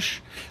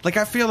fetish. Like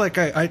I feel like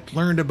I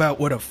learned about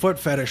what a foot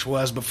fetish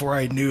was before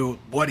I knew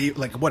what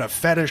a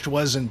fetish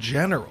was in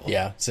general.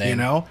 Yeah, same. You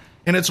know,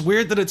 and it's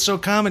weird that it's so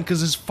common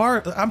because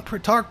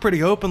talk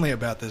pretty openly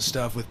about this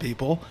stuff with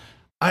people.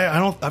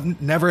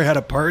 I've never had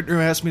a partner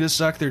who asked me to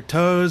suck their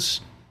toes.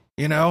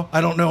 You know,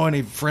 I don't know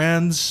any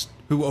friends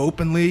who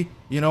openly,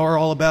 are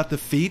all about the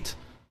feet.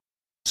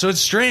 So it's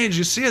strange.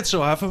 You see it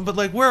so often, but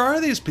like, where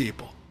are these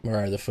people?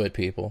 Where are the foot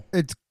people?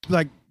 It's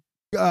like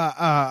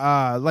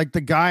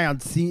the guy on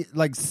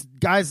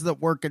guys that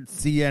work at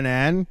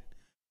CNN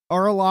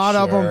are a lot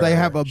of them. They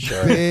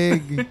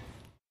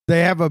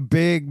have a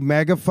big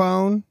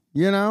megaphone,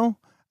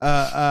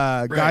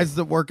 guys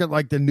that work at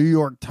like the New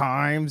York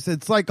Times.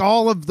 It's like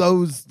all of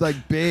those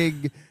like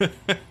big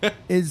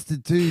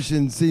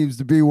institutions seems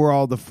to be where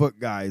all the foot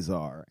guys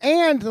are.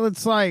 And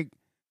it's like,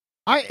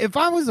 if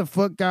I was a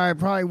foot guy, I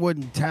probably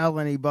wouldn't tell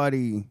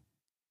anybody.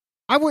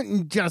 I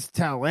wouldn't just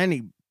tell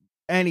any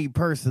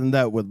person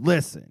that would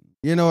listen.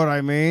 You know what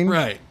I mean?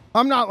 Right.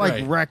 I'm not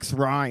like Rex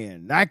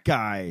Ryan. That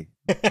guy,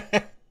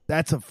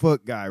 that's a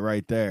foot guy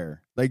right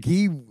there. Like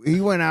he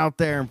went out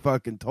there and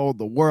fucking told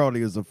the world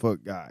he was a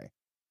foot guy.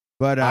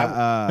 But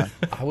I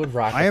would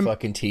rock a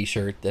fucking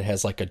t-shirt that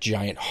has like a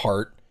giant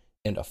heart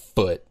and a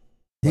foot.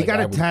 He got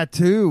a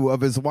tattoo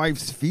of his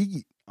wife's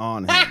feet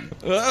on him.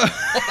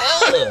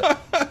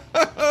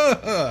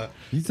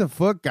 He's a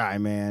foot guy,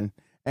 man.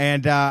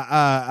 And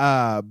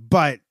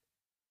but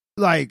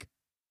like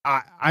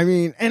I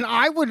mean, and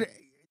I would,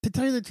 to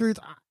tell you the truth,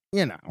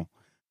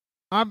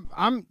 I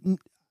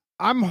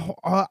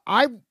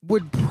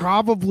would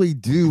probably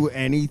do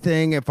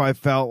anything if I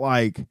felt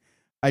like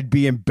I'd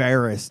be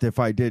embarrassed if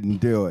I didn't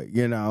do it,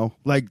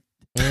 like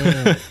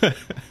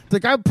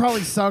like I'd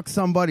probably suck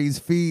somebody's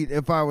feet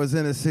if I was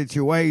in a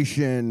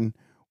situation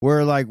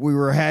where like we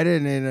were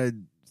headed in a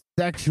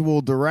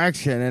sexual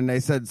direction and they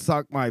said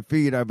suck my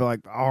feet. I'd be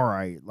like, all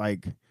right,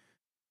 like,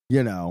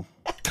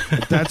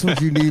 if that's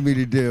what you need me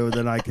to do,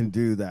 then I can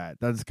do that.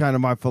 That's kind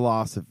of my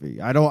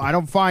philosophy. I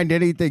don't find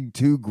anything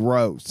too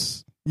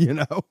gross,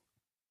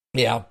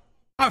 Yeah.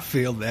 I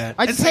feel that.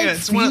 I just hate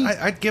feet.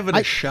 I'd give it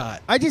a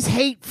shot. I just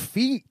hate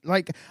feet.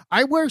 Like,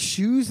 I wear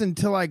shoes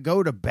until I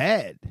go to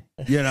bed,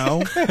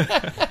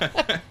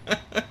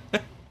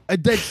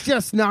 That's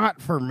just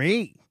not for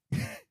me.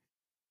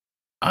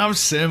 I'm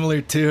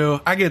similar too.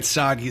 I get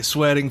soggy,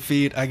 sweating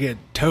feet. I get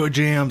toe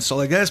jams. So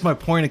like that's my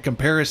point of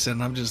comparison.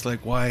 I'm just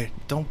like, I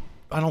don't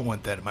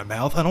want that in my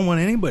mouth. I don't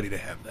want anybody to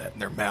have that in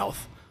their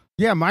mouth.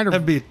 Yeah, mine are.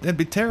 That'd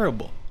be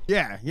terrible.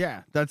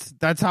 Yeah.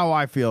 That's how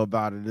I feel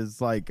about it. It's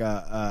like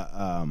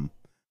I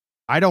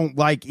don't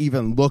like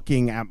even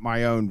looking at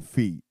my own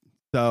feet.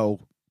 So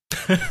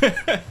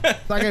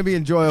it's not gonna be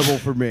enjoyable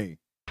for me.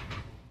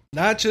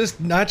 Not just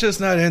not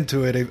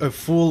into it, a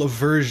full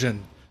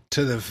aversion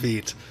to the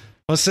feet.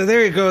 Well, so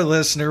there you go,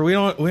 listener. We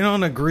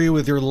don't agree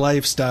with your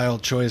lifestyle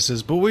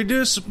choices, but we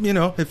do,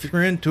 if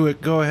you're into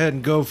it, go ahead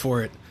and go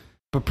for it.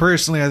 But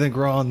personally, I think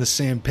we're all on the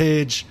same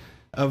page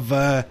of,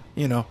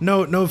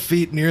 no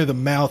feet near the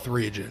mouth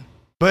region.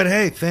 But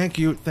hey, thank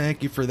you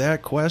for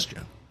that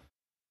question.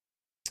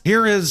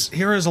 Here is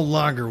a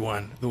longer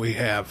one that we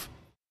have.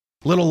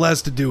 A little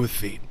less to do with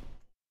feet.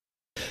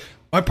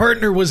 My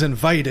partner was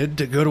invited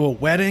to go to a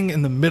wedding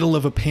in the middle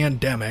of a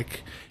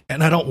pandemic,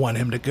 and I don't want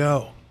him to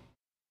go.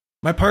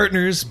 My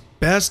partner's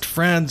best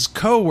friend's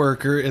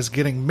coworker is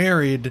getting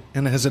married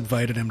and has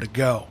invited him to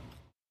go.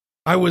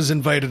 I was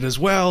invited as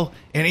well,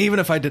 and even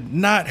if I did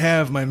not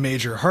have my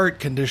major heart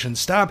condition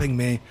stopping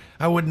me,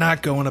 I would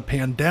not go in a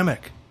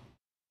pandemic.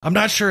 I'm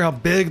not sure how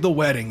big the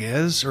wedding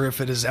is or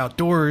if it is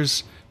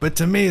outdoors, but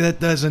to me that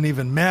doesn't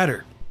even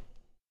matter.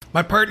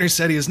 My partner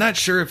said he is not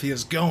sure if he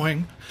is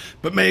going,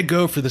 but may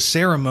go for the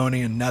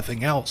ceremony and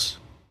nothing else.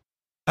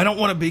 I don't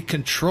want to be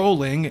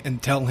controlling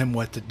and tell him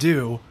what to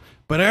do,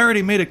 But I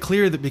already made it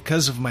clear that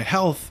because of my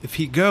health, if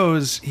he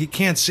goes, he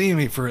can't see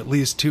me for at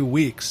least 2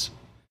 weeks.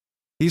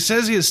 He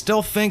says he is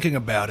still thinking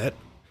about it,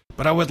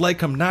 but I would like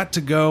him not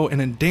to go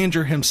and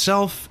endanger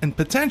himself and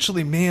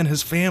potentially me and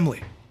his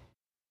family.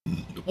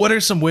 What are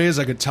some ways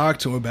I could talk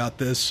to him about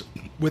this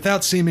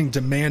without seeming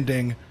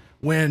demanding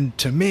when,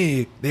 to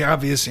me, the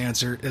obvious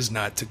answer is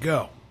not to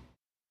go?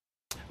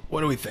 What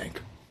do we think?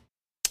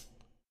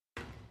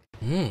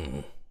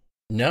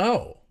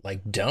 No,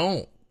 like,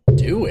 don't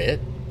do it.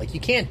 Like,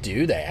 you can't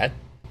do that.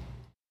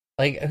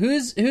 Like,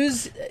 who's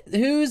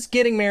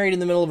getting married in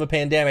the middle of a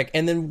pandemic?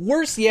 And then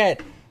worse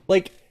yet,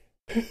 like,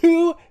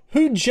 who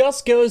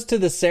just goes to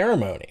the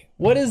ceremony?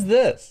 What is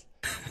this?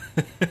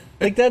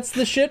 Like, that's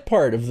the shit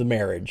part of the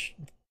marriage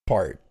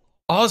part.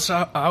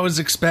 Also, I was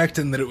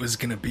expecting that it was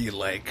going to be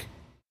like,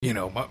 you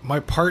know, my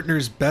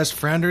partner's best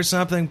friend or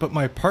something, but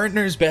my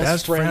partner's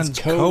best friend's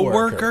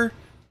coworker.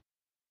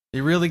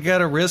 You really got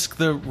to risk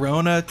the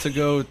Rona to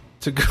go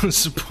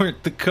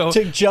support the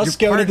to just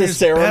go to the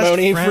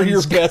ceremony for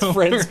your best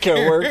friend's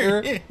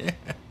coworker.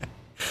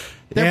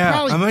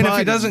 Yeah, I mean, if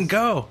he doesn't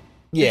go,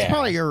 it's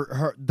probably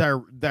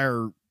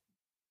their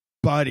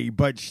buddy,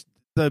 but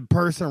the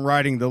person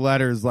writing the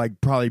letter is like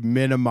probably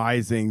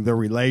minimizing the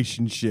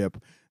relationship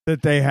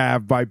that they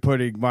have by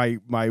putting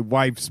my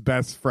wife's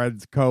best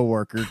friend's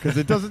coworker, because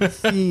it doesn't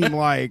seem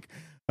like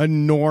a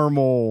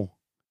normal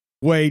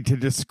way to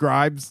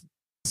describe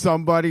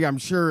somebody. I'm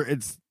sure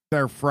it's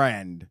their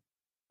friend,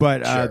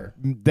 but Sure.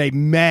 They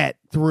met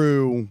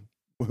through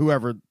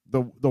whoever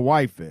the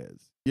wife is,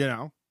 you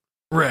know?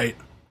 right.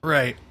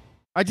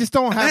 I just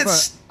don't have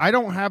I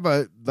don't have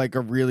a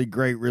really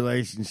great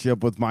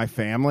relationship with my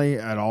family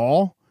at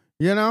all,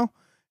 you know?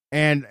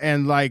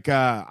 And like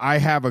I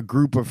have a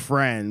group of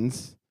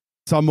friends,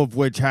 some of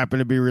which happen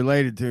to be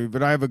related to me,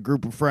 but I have a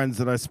group of friends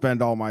that I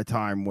spend all my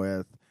time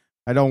with.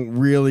 I don't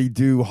really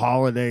do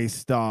holiday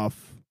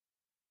stuff.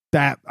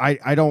 That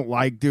I don't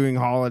like doing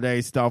holiday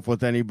stuff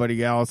with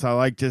anybody else. I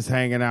like just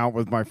hanging out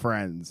with my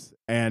friends.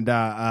 And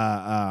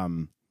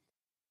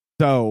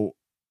so,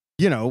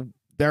 you know,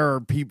 there are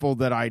people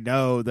that I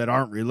know that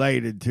aren't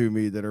related to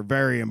me that are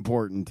very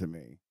important to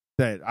me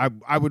that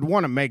I would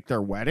want to make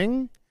their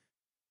wedding.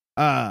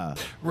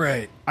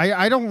 Right.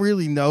 I don't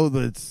really know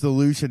the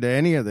solution to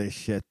any of this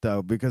shit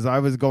though, because I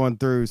was going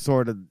through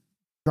sort of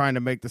trying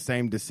to make the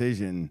same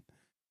decision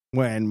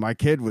when my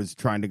kid was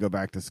trying to go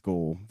back to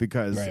school,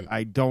 because Right.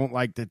 I don't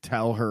like to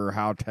tell her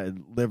how to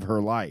live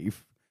her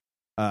life.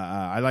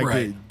 I like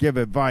Right. to give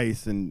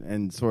advice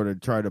and sort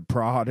of try to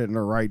prod in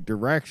the right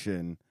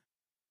direction.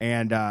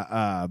 And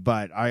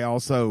but I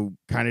also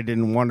kind of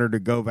didn't want her to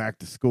go back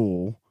to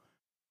school.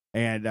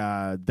 And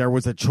there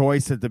was a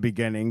choice at the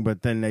beginning,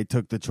 but then they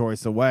took the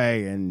choice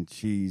away, and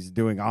she's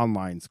doing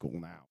online school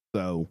now.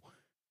 So,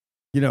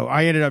 you know,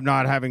 I ended up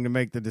not having to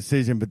make the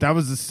decision, but that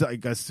was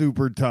like a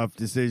super tough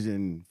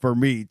decision for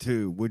me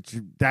too, which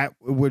that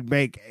would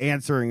make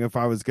answering if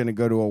I was going to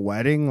go to a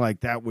wedding,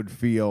 like that would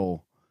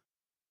feel,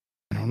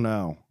 I don't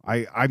know.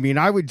 I mean,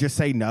 I would just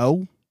say,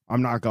 no,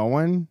 I'm not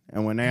going.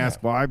 And when they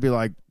ask why, I'd be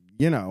like,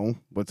 you know,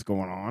 what's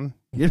going on?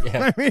 You know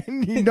what I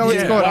mean? You know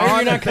what's going Why on. are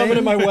you not coming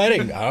to my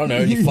wedding? I don't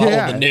know. You follow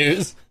the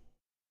news.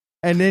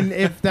 And then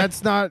if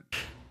that's not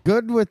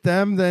good with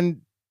them,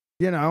 then,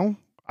 you know,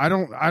 I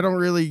don't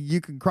really,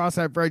 you can cross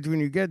that bridge when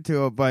you get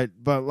to it, but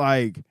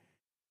like,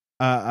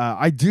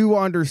 I do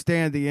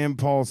understand the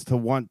impulse to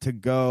want to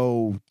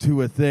go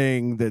to a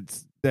thing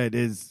that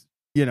is,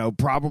 you know,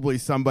 probably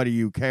somebody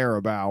you care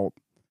about,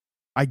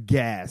 I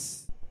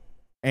guess.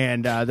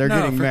 And they're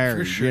getting married,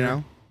 for sure. you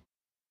know?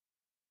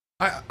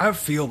 I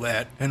feel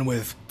that, and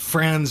with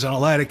friends in a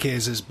lot of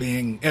cases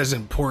being as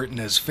important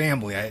as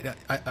family,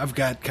 I've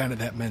got kind of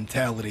that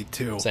mentality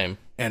too. Same.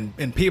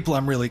 And people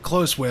I'm really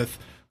close with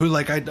who,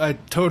 like, I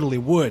totally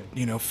would,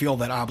 you know, feel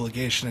that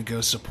obligation to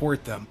go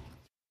support them.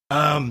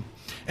 And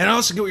I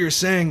also get what you're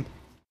saying,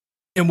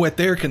 and what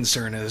their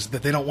concern is,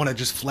 that they don't want to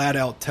just flat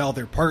out tell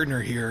their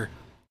partner here,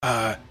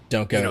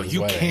 Don't go you know, to this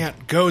you wedding.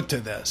 can't go to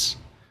this.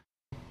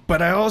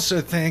 But I also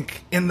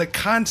think, in the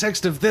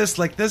context of this,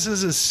 like, this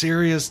is a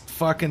serious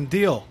fucking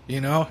deal, you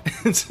know?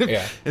 It's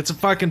a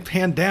fucking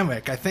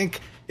pandemic. I think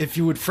if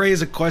you would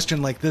phrase a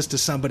question like this to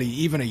somebody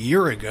even a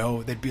year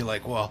ago, they'd be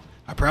like, well,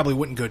 I probably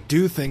wouldn't go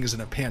do things in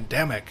a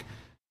pandemic.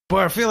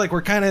 But I feel like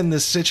we're kind of in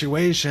this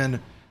situation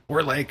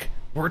where, like,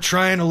 we're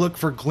trying to look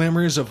for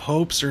glimmers of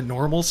hopes or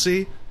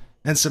normalcy.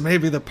 And so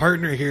maybe the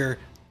partner here,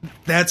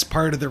 that's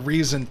part of the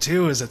reason,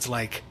 too, is it's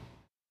like,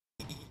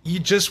 you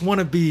just want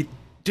to be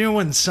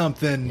doing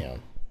something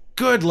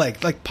good,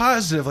 like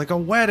positive, like a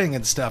wedding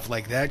and stuff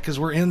like that, because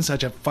we're in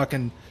such a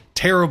fucking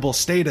terrible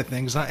state of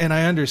things, and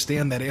I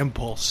understand that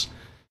impulse.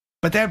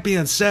 But that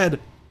being said,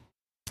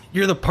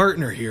 you're the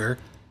partner here.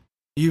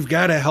 You've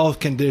got a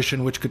health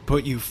condition which could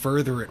put you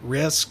further at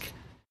risk.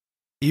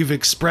 You've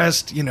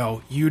expressed, you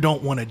know, you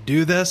don't want to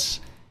do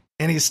this,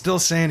 and he's still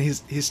saying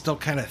he's still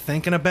kind of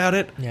thinking about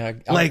it. Yeah,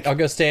 like, I'll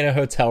go stay in a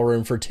hotel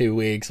room for 2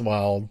 weeks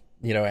while,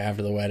 you know,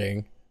 after the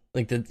wedding.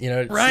 Like, you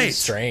know, it's Right.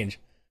 strange.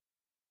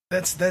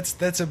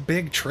 That's a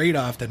big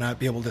trade-off to not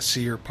be able to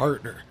see your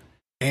partner.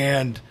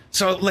 And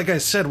so, like I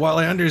said, while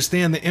I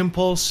understand the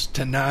impulse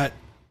to not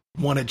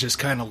want to just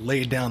kind of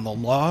lay down the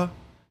law,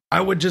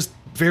 I would just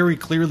very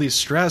clearly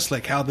stress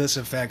like how this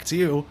affects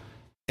you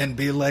and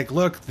be like,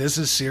 look, this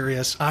is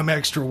serious. I'm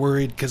extra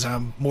worried because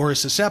I'm more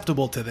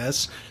susceptible to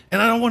this,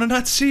 and I don't want to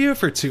not see you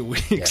for 2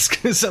 weeks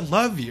because I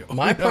love you.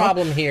 My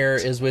problem here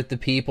is with the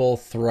people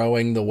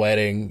throwing the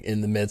wedding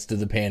in the midst of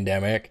the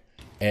pandemic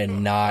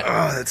and not,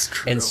 that's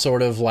true. and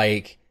sort of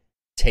like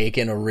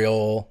taking a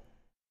real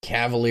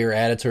cavalier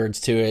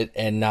attitudes to it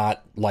and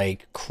not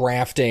like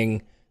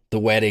crafting the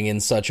wedding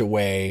in such a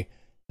way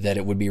that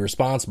it would be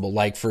responsible.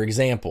 Like, for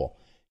example,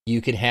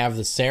 you could have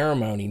the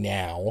ceremony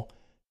now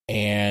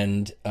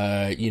and,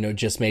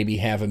 just maybe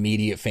have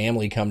immediate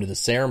family come to the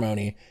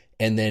ceremony.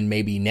 And then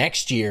maybe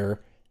next year,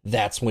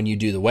 that's when you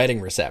do the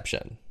wedding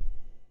reception.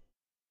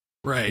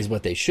 Right. Is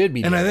what they should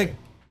be and doing. I think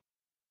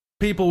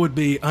people would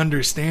be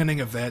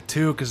understanding of that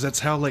too, because that's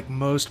how like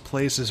most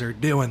places are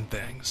doing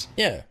things.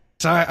 Yeah.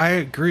 So I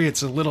agree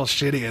it's a little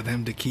shitty of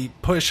them to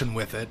keep pushing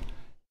with it.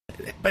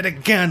 But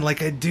again,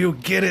 like I do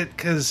get it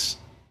because,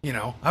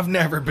 I've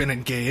never been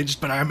engaged,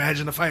 but I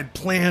imagine if I had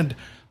planned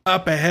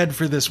up ahead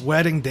for this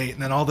wedding date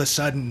and then all of a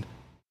sudden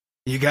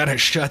you got to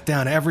shut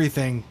down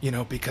everything,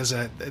 because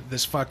of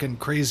this fucking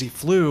crazy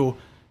flu.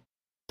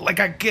 Like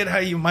I get how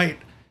you might,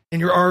 and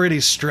you're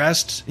already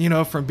stressed,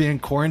 from being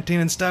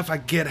quarantined and stuff. I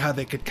get how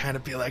they could kind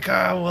of be like,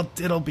 oh, well,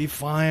 it'll be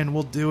fine.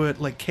 We'll do it.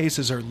 Like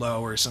cases are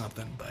low or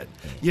something, but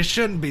you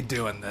shouldn't be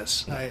doing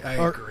this. I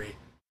agree.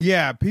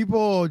 Yeah,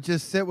 people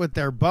just sit with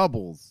their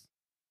bubbles.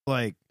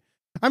 Like,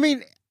 I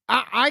mean,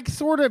 I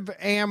sort of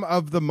am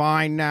of the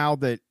mind now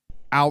that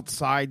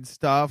outside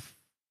stuff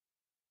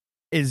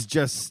is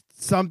just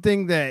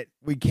something that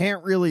we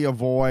can't really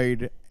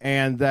avoid,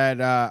 and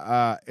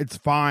that it's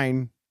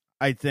fine,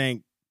 I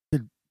think,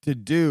 to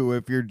do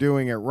if you're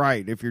doing it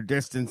right, if you're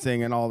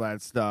distancing and all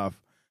that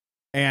stuff.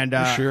 And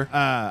sure.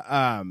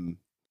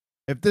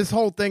 If this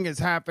whole thing is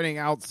happening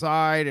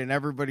outside and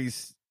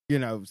everybody's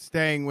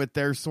staying with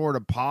their sort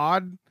of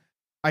pod,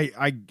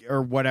 I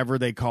or whatever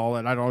they call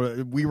it, I don't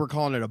know. We were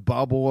calling it a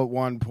bubble at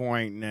one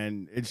point,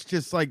 and it's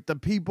just like the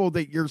people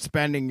that you're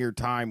spending your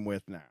time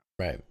with now.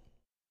 Right.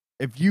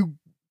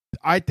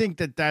 I think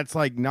that that's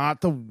like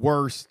not the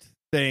worst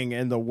thing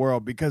in the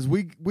world, because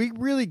we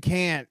really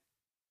can't.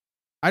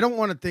 I don't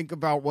want to think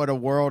about what a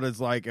world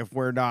is like if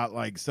we're not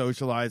like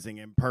socializing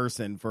in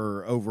person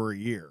for over a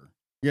year.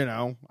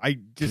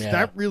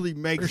 That really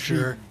makes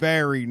me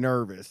very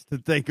nervous to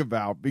think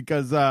about,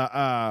 because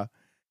I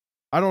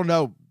don't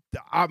know.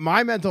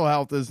 My mental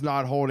health is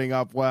not holding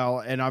up well,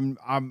 and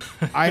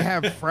I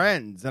have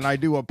friends and I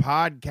do a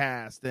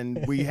podcast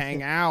and we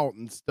hang out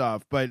and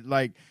stuff, but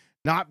like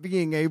not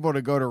being able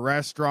to go to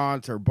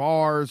restaurants or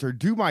bars or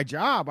do my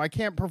job. I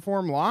can't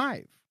perform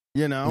live,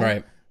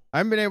 Right. I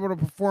haven't been able to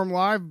perform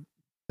live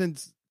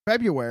since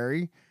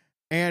February,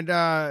 and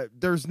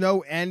there's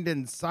no end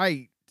in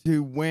sight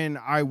to when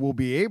I will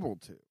be able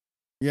to,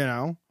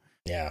 Yeah.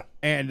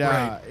 And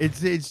right.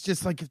 It's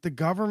just like if the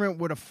government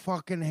would have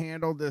fucking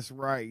handled this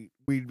right,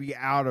 we'd be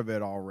out of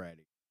it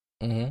already.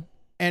 Mm-hmm.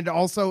 And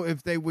also,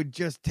 if they would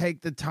just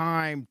take the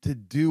time to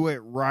do it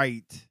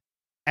right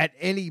at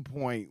any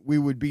point, we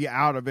would be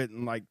out of it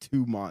in like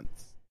 2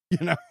 months,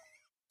 Nope.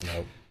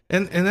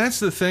 And that's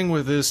the thing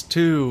with this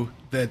too,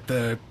 that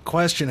the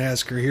question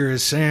asker here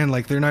is saying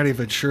like they're not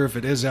even sure if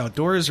it is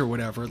outdoors or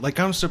whatever. Like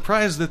I'm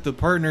surprised that the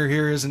partner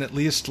here isn't at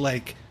least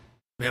like,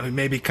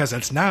 maybe because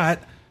it's not,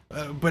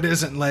 but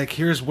isn't like,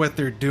 here's what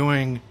they're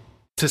doing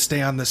to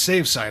stay on the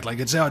safe side. Like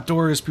it's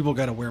outdoors, people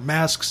got to wear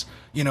masks,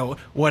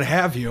 what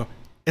have you.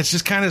 It's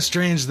just kind of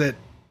strange that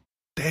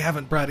they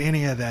haven't brought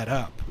any of that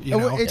up,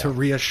 to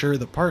reassure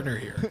the partner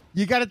here.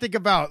 You got to think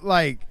about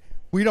like,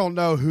 we don't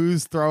know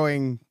who's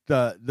throwing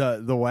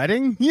the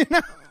wedding,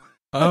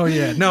 Oh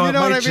yeah, no, it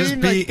might just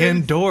be like,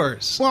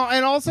 indoors. Well,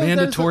 and also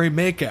mandatory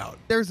makeout.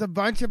 There's a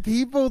bunch of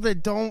people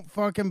that don't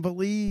fucking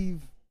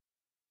believe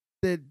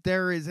that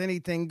there is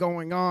anything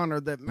going on, or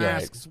that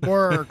masks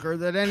work, or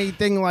that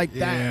anything like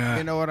that. Yeah.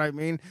 You know what I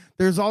mean?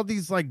 There's all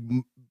these like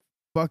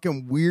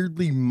fucking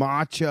weirdly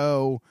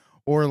macho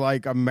or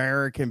like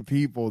American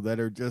people that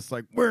are just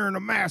like, wearing a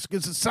mask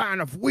is a sign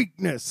of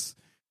weakness.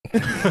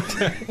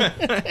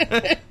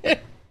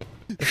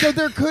 So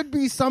there could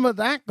be some of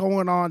that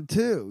going on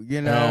too,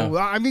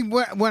 I mean,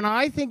 when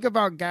I think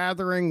about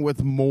gathering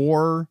with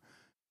more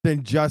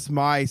than just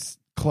my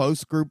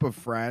close group of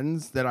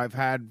friends that I've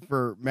had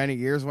for many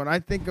years, when I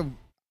think of,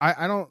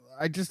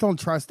 I just don't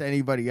trust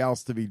anybody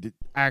else to be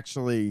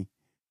actually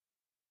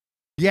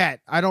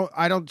yet. I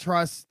don't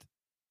trust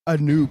a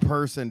new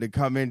person to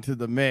come into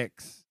the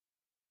mix,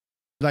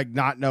 like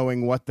not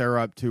knowing what they're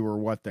up to or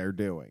what they're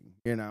doing,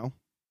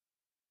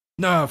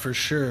 No, for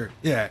sure.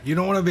 Yeah, you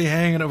don't want to be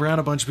hanging around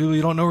a bunch of people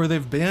you don't know where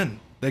they've been.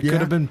 They could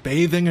have been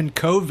bathing in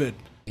COVID.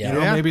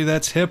 Yeah. Maybe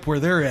that's hip where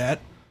they're at,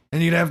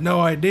 and you'd have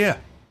no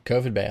idea.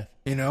 COVID bath.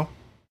 You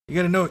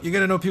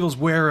gotta know people's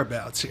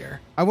whereabouts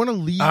here. I want to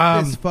leave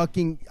this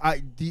fucking.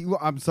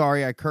 I'm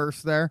sorry, I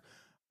cursed there.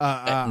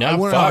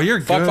 No, Oh, you're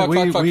good.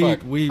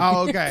 Fuck. We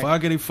Oh, okay.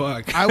 fuckity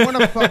fuck. I want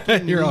to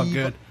fucking. You're all leave-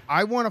 good.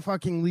 I want to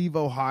fucking leave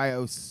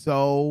Ohio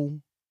so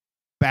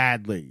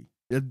badly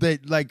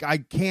that, like, I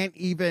can't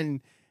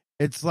even.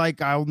 It's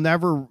like I'll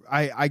never.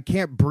 I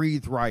can't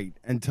breathe right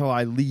until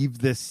I leave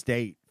this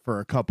state for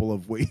a couple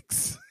of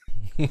weeks.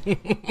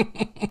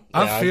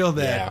 I feel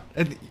that.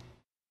 And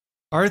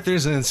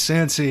Arthur's in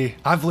Cincy.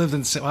 I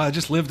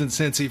just lived in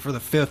Cincy for the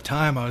 5th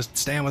time. I was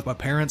staying with my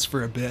parents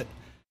for a bit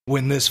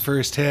when this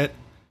first hit.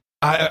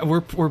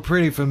 We're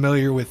pretty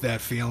familiar with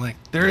that feeling.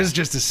 There is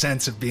just a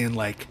sense of being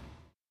like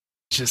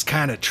just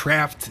kind of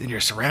trapped, and your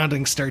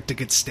surroundings start to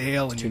get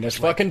stale, and Too you're much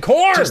just like, fucking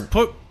corn. just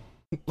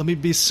let me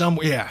be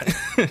somewhere.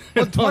 Yeah,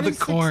 Well, all the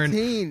corn.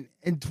 in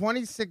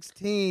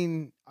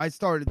 2016, I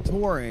started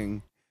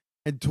touring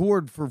and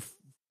toured for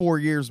 4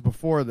 years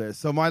before this.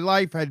 So my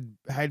life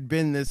had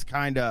been this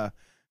kind of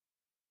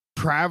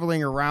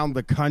traveling around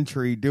the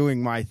country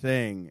doing my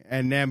thing,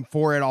 and then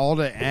for it all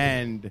to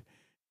end,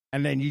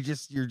 and then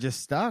you're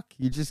just stuck.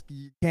 You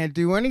can't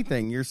do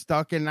anything. You're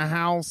stuck in the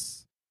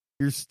house.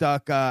 You're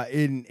stuck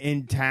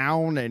in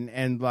town,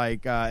 and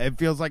like it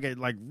feels like it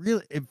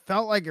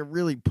felt like it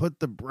really put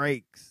the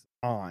brakes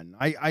on.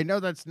 I know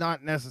that's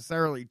not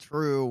necessarily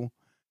true,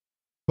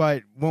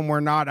 but when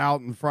we're not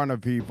out in front of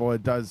people,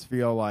 it does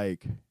feel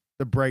like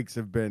the brakes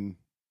have been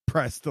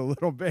pressed a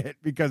little bit,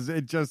 because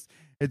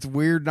it's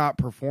weird not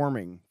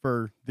performing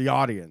for the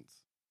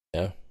audience.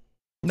 Yeah.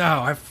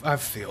 No, I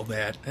feel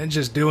that, and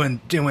just doing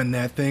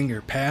that thing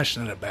you're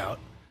passionate about.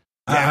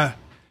 Yeah.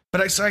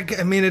 But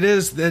I mean, it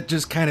is, that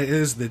just kind of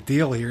is the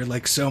deal here.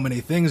 Like so many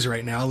things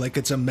right now, like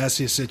it's a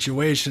messy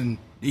situation,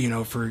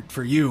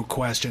 for you,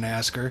 question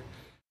asker.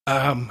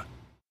 But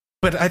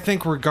I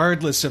think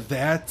regardless of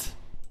that,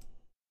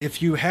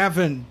 if you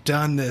haven't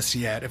done this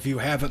yet, if you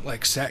haven't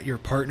like sat your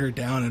partner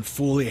down and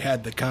fully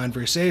had the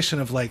conversation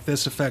of like,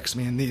 this affects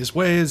me in these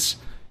ways,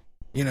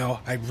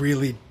 I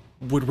really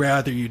would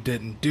rather you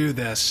didn't do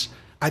this.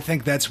 I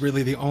think that's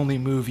really the only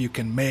move you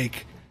can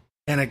make.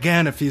 And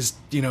again, if he's,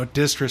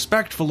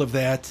 disrespectful of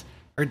that,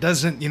 or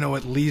doesn't,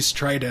 at least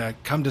try to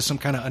come to some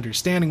kind of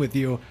understanding with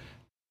you,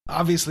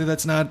 obviously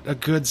that's not a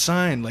good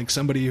sign. Like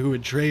somebody who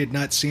would trade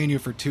not seeing you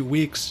for 2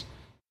 weeks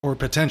or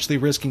potentially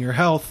risking your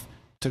health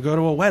to go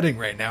to a wedding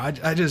right now.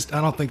 I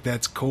don't think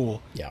that's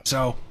cool. Yeah.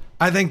 So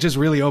I think just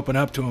really open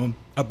up to him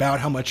about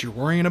how much you're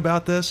worrying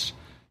about this,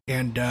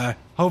 and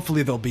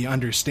hopefully they'll be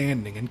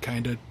understanding and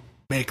kind of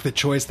make the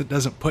choice that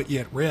doesn't put you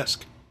at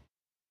risk.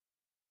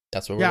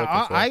 That's what we're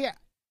looking for.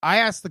 I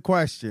asked the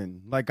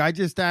question. Like, I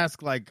just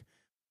asked, like,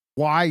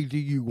 why do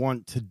you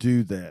want to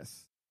do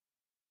this?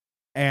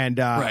 And,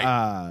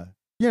 right.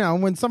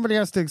 When somebody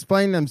has to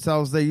explain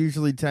themselves, they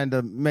usually tend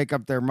to make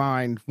up their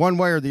mind one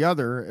way or the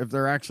other if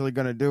they're actually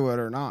going to do it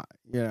or not,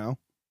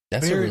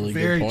 That's very, a really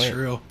very good point.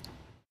 true.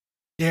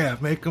 Yeah,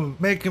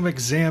 make him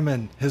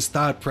examine his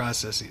thought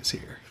processes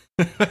here.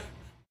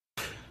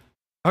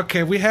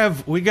 Okay, we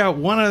got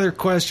one other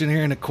question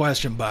here in the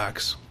question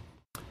box,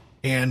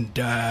 and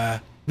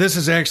this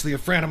is actually a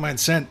friend of mine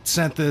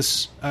sent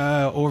this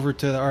over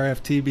to the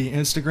RFTB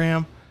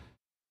Instagram,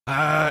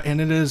 and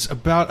it is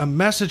about a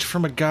message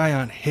from a guy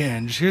on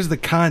Hinge. Here's the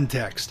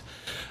context.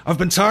 I've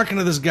been talking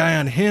to this guy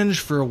on Hinge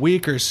for a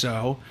week or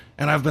so,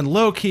 and I've been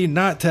low-key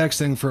not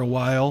texting for a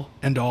while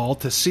and all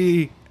to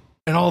see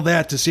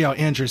how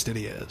interested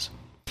he is.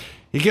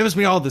 He gives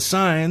me all the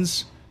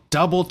signs,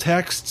 double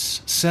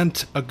texts,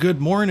 sent a good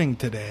morning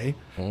today.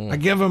 I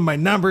give him my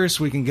number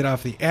so we can get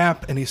off the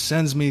app, and he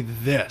sends me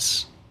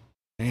this.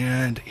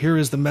 And here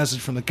is the message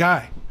from the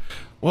guy.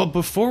 Well,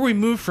 before we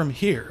move from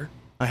here,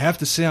 I have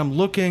to say I'm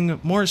looking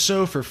more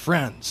so for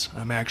friends.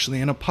 I'm actually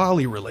in a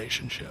poly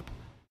relationship.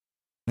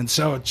 And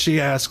so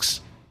she asks,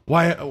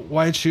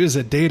 why choose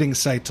a dating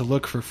site to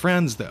look for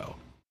friends, though?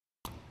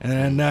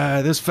 And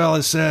this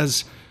fella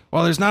says,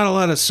 well, there's not a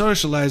lot of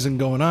socializing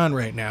going on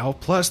right now,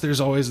 plus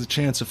there's always the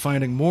chance of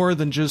finding more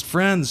than just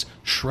friends,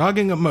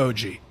 shrugging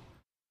emoji.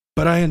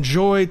 But I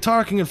enjoy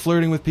talking and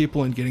flirting with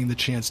people and getting the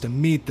chance to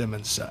meet them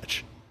and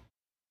such.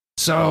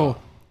 So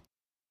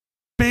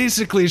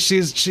basically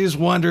she's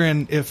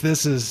wondering if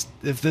this is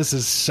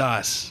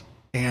sus.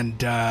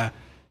 And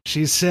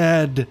she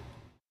said,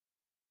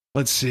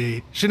 let's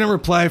see, she didn't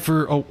reply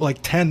for like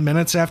 10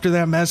 minutes after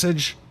that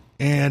message,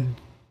 and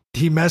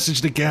he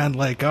messaged again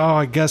like, oh,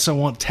 I guess I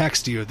won't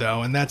text you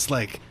though. And that's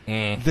like,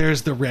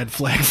 there's the red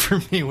flag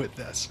for me with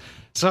this.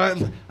 So I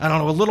don't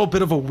know, a little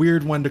bit of a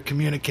weird one to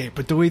communicate,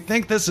 but do we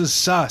think this is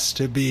sus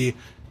to be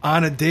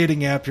on a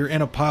dating app, you're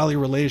in a poly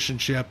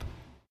relationship,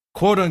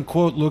 quote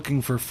unquote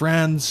looking for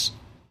friends,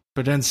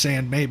 but then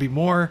saying maybe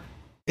more?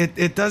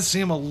 It does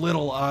seem a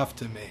little off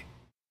to me.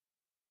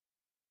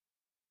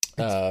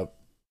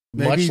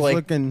 Maybe Much he's like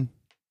looking.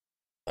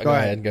 Go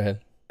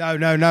ahead.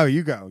 No,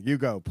 you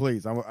go,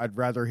 please. I'd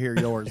rather hear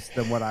yours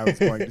than what I was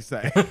going to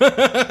say.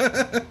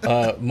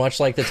 Much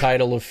like the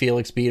title of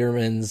Felix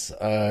Biederman's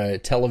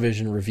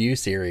television review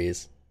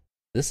series,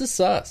 this is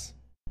sus.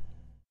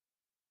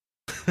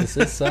 This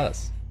is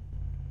sus.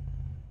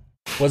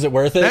 Was it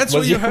worth it? That's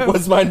what you have.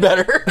 Was mine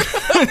better?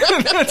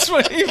 That's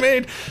what he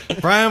made.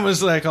 Brian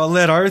was like, I'll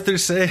let Arthur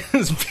say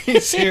his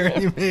piece here.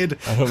 And he made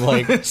I'm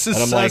like, this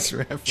is sus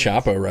reference.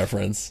 Chapo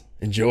reference.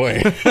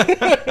 Enjoy.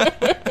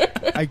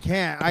 I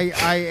can't.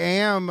 I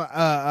am.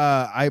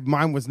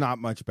 Mine was not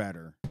much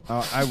better.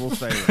 I will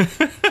say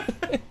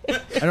it.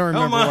 I don't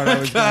remember what I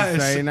was going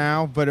to say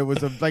now, but it was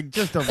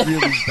just a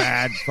really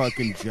bad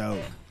fucking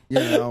joke. You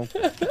know,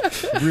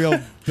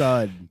 real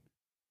dud.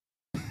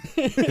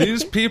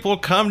 These people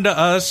come to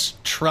us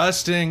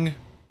trusting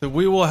that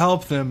we will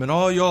help them, and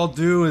all y'all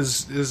do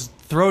is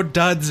throw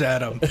duds at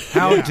them.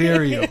 How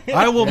dare you?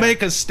 I will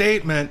make a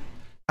statement.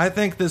 I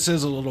think this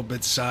is a little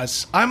bit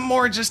sus. I'm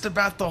more just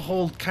about the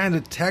whole kind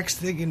of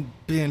texting and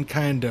being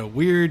kind of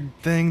weird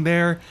thing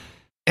there.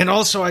 And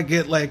also I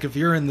get, like, if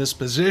you're in this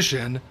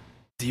position,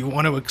 do you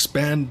want to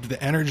expend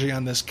the energy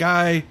on this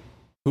guy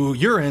who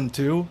you're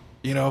into,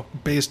 you know,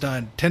 based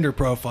on Tinder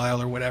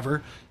profile or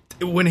whatever,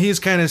 when he's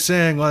kind of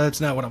saying, well,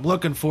 that's not what I'm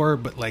looking for,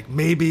 but, like,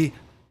 maybe,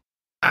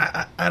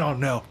 I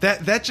don't know.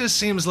 That just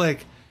seems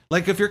like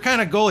if your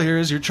kind of goal here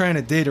is you're trying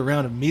to date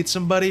around and meet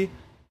somebody,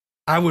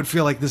 I would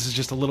feel like this is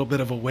just a little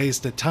bit of a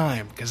waste of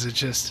time, because it's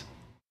just,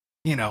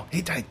 you know,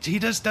 he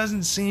just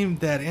doesn't seem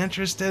that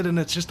interested, and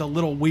it's just a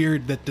little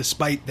weird that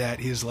despite that,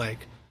 he's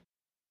like,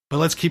 but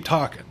let's keep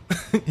talking.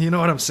 You know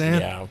what I'm saying?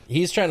 Yeah.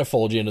 He's trying to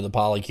fold you into the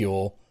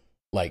polycule,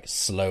 like,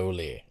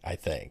 slowly, I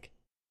think.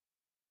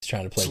 He's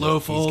trying to play slow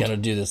fold. He's going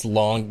to do this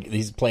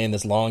he's playing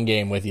this long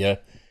game with you.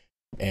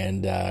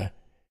 And, I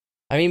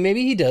mean,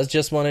 maybe he does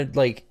just want to,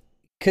 like,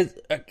 cause,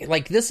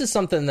 like, this is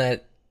something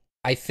that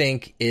I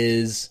think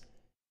is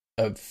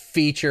a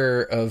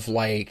feature of,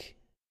 like,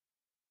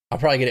 I'm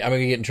going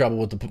to get in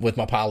trouble with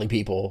my poly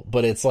people,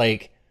 but it's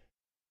like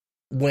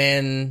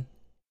when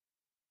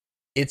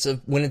it's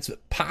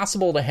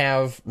possible to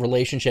have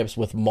relationships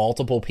with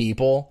multiple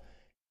people,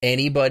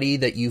 anybody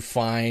that you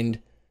find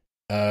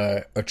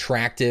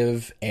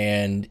attractive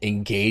and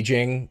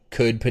engaging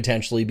could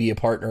potentially be a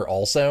partner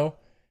also.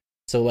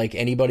 So, like,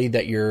 anybody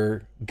that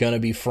you're going to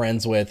be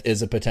friends with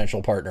is a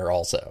potential partner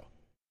also.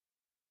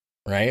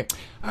 Right?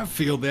 I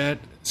feel that.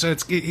 So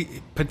it's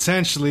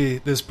potentially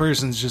this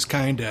person's just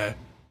kind of,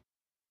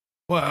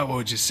 what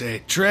would you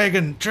say,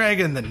 dragging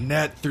the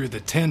net through the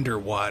Tinder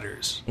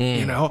waters.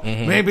 You know,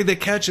 maybe they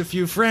catch a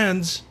few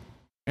friends,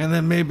 and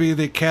then maybe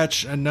they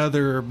catch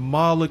another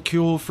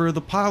molecule for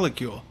the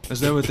polycule.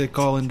 Is that what they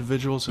call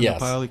individuals in the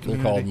poly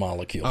community? They're called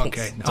molecules.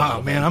 Okay.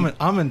 Oh man,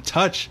 I'm in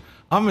touch.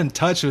 I'm in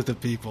touch with the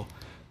people.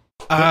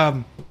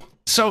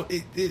 So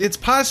it's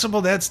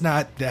possible that's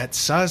not that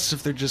sus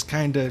if they're just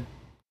kind of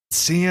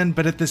seeing,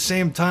 but at the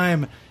same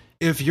time,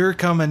 if you're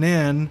coming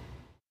in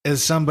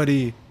as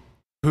somebody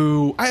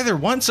who either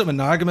wants a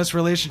monogamous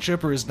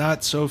relationship or is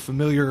not so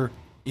familiar,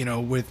 you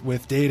know,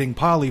 with dating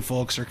poly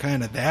folks or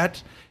kind of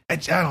that, I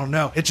don't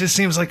know. It just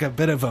seems like a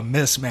bit of a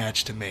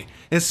mismatch to me.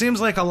 It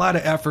seems like a lot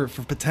of effort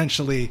for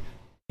potentially,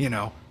 you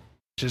know,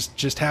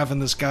 just having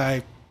this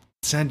guy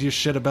send you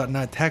shit about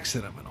not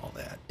texting him and all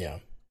that. Yeah.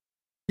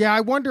 Yeah,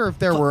 I wonder if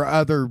there were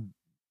other,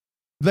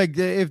 like,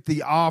 if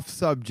the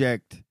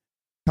off-subject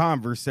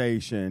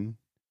conversation,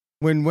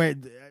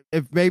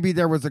 if maybe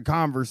there was a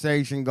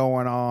conversation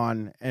going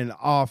on and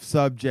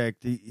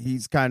off-subject,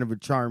 he's kind of a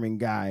charming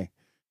guy.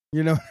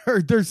 You know,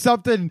 or there's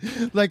something,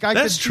 like, I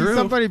could see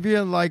somebody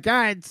being like,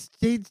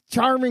 he's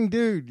charming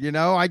dude, you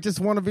know, I just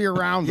want to be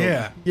around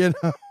him. You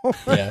know?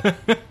 Yeah.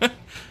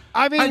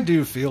 I mean, I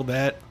do feel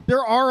that.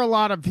 There are a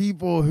lot of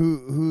people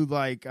who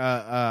like,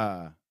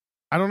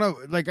 I don't know,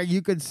 like,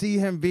 you could see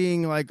him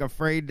being, like,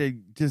 afraid to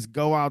just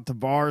go out to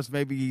bars.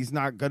 Maybe he's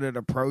not good at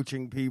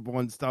approaching people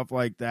and stuff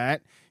like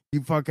that.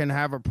 You fucking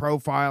have a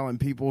profile and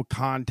people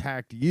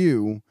contact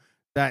you.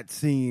 That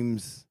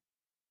seems,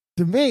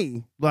 to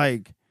me,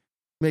 like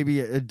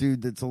maybe a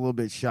dude that's a little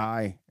bit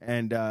shy.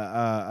 And,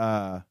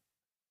 I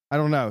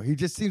don't know. He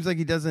just seems like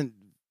he doesn't,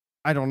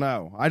 I don't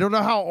know. I don't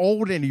know how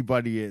old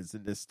anybody is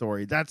in this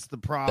story. That's the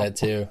problem. That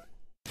too.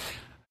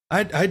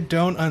 I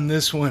don't on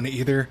this one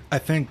either. I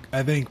think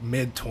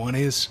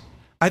mid-20s.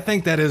 I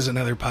think that is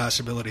another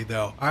possibility,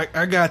 though.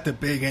 I got the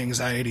big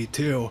anxiety,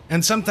 too.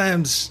 And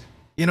sometimes,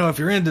 you know, if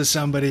you're into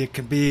somebody, it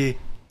can be,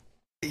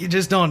 you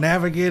just don't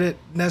navigate it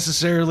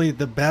necessarily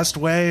the best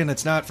way, and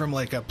it's not from,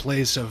 like, a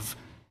place of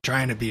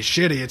trying to be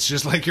shitty. It's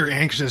just like you're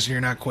anxious and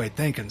you're not quite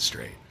thinking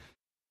straight.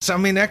 So, I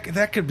mean,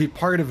 that could be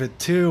part of it,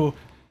 too.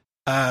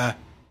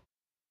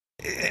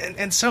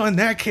 And so in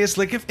that case,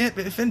 like,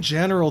 if in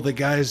general the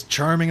guy's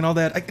charming and all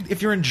that,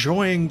 if you're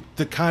enjoying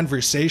the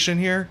conversation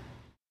here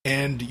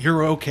and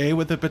you're okay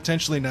with it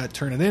potentially not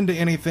turning into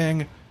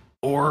anything,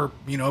 or,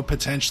 you know,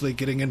 potentially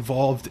getting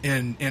involved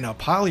in a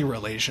poly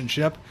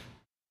relationship,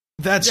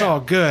 that's all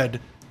good.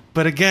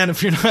 But again,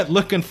 if you're not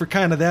looking for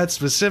kind of that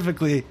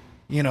specifically,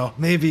 you know,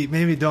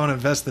 maybe don't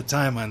invest the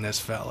time on this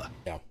fella.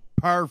 Yeah.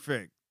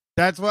 Perfect.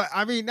 That's what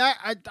I mean.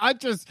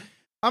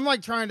 I'm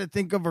like trying to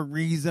think of a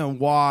reason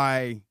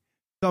why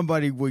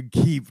somebody would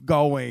keep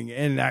going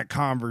in that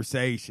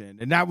conversation.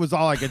 And that was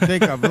all I could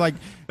think of. Like,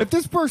 if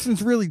this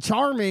person's really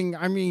charming,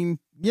 I mean,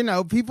 you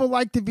know, people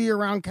like to be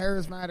around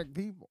charismatic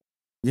people,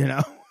 you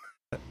know?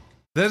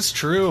 That's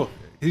true.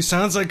 He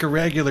sounds like a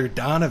regular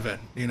Donovan,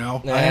 you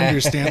know? I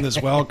understand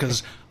this well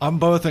because I'm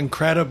both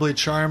incredibly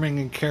charming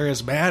and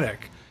charismatic.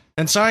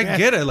 And so I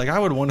get it. Like, I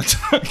would want to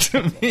talk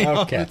to me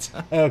all the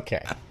time.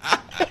 Okay.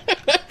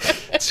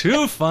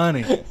 Too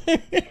funny.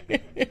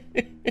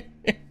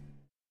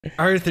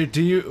 Arthur,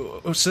 do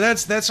you... So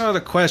that's all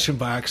the question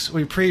box.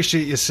 We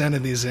appreciate you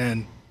sending these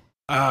in.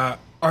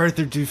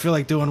 Arthur, do you feel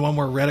like doing one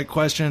more Reddit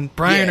question?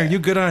 Brian, are you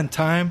good on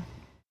time?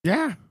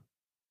 Yeah.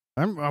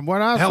 I'm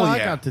what else Hell I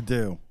yeah. got to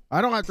do? I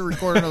don't have to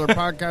record another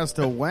podcast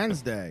till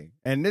Wednesday,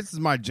 and this is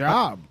my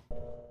job.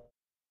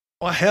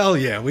 Well, hell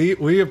yeah.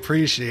 We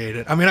appreciate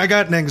it. I mean, I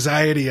got an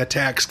anxiety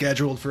attack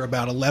scheduled for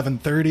about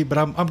 11:30, but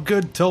I'm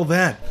good till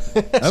then.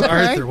 So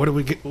Arthur, what do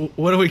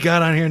we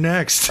got on here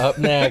next? Up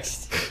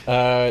next,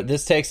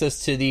 this takes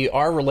us to the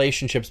Our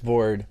Relationships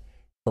board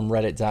from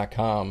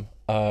Reddit.com.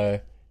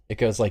 It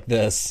goes like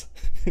this.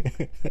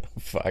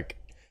 Fuck.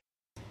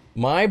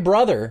 My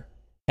brother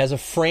has a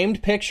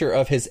framed picture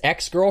of his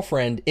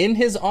ex-girlfriend in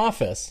his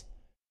office,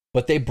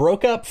 but they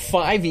broke up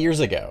 5 years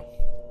ago.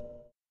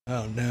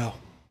 Oh, no.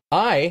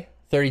 I,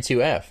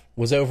 32F,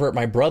 was over at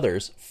my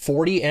brother's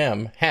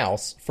 40M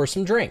house for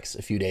some drinks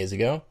a few days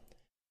ago.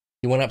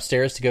 He went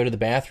upstairs to go to the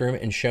bathroom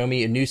and show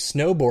me a new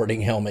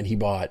snowboarding helmet he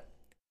bought.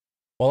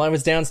 While I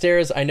was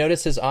downstairs, I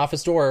noticed his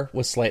office door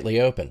was slightly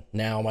open.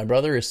 Now, my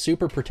brother is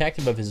super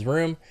protective of his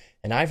room,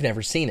 and I've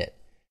never seen it.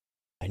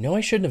 I know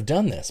I shouldn't have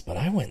done this, but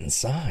I went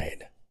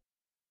inside.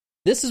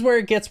 This is where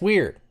it gets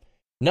weird.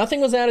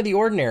 Nothing was out of the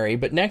ordinary,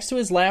 but next to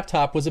his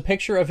laptop was a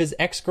picture of his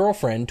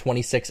ex-girlfriend,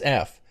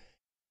 26F,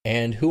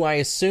 and who I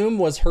assume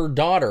was her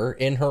daughter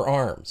in her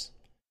arms.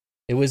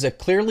 It was a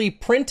clearly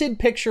printed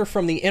picture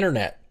from the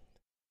internet.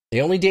 They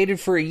only dated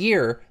for a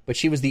year, but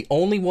she was the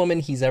only woman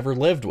he's ever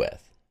lived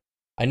with.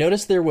 I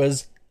noticed there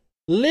was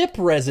lip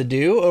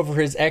residue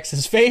over his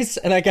ex's face,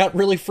 and I got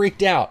really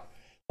freaked out.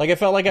 Like, I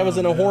felt like I was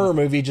in a horror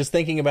movie. Just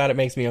thinking about it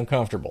makes me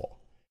uncomfortable.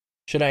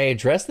 Should I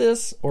address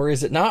this, or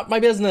is it not my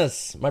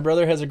business? My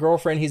brother has a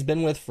girlfriend he's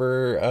been with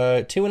for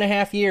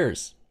 2.5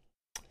 years.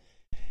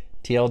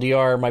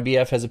 TLDR, my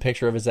BF has a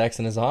picture of his ex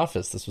in his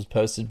office. This was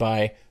posted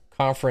by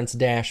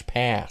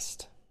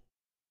Conference-Past.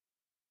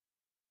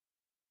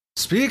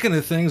 Speaking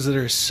of things that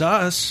are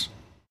sus,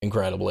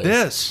 Incredibly.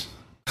 this.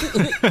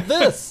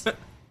 This.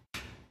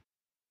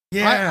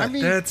 Yeah, I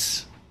mean,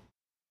 that's...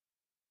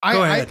 I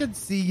ahead. could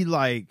see,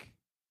 like,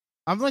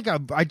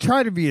 I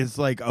try to be as,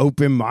 like,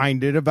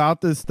 open-minded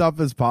about this stuff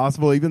as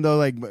possible, even though,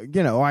 like,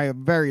 you know, I have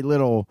very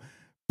little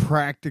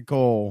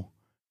practical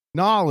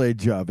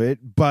knowledge of it,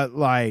 but,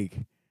 like,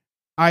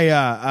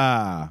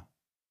 I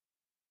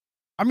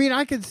mean,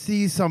 I could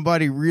see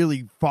somebody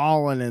really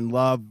falling in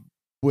love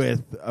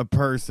with a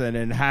person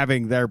and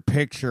having their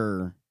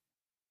picture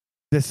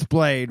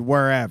displayed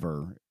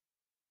wherever.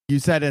 You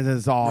said in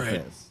his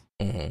office.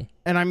 Right. Mm-hmm.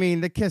 And I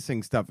mean, the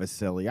kissing stuff is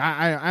silly.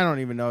 I don't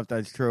even know if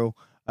that's true.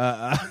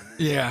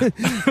 Yeah.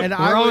 And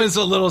We're always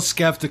a little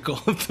skeptical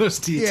of those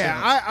details.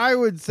 Yeah, I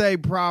would say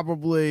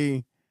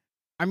probably,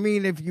 I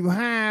mean, if you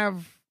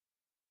have,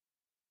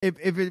 if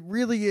it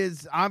really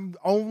is, I'm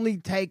only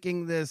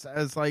taking this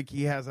as like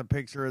he has a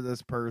picture of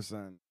this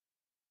person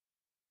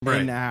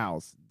in the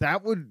house.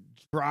 That would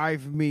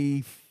drive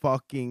me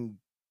fucking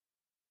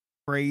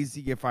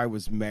crazy if I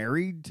was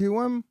married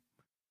to him.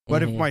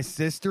 But if my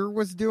sister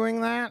was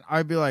doing that,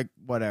 I'd be like,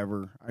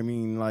 whatever. I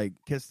mean, like,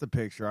 kiss the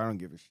picture. I don't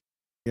give a shit.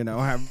 You know,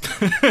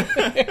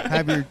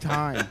 have your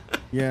time,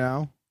 you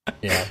know?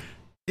 Yeah.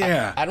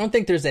 Yeah. I don't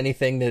think there's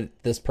anything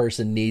that this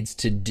person needs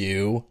to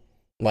do.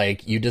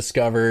 Like, you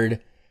discovered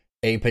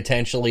a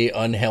potentially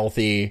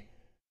unhealthy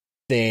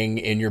thing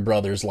in your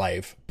brother's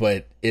life,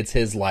 but it's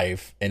his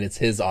life, and it's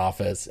his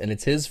office, and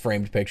it's his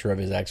framed picture of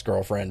his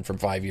ex-girlfriend from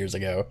 5 years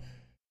ago.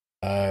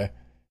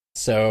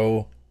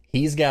 So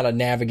he's got to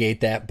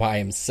navigate that by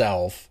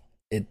himself.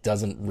 It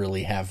doesn't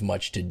really have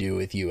much to do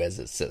with you as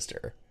his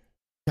sister.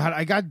 God,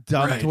 I got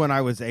dumped when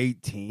I was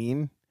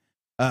 18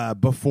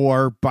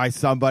 before by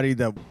somebody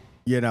that,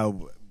 you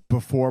know,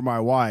 before my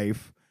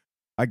wife.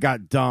 I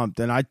got dumped,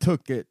 and I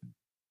took it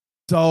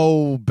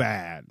so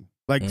bad.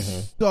 Like,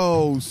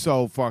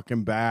 so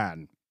fucking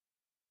bad.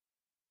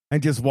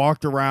 And just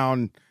walked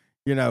around,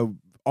 you know,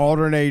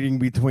 alternating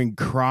between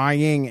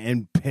crying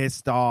and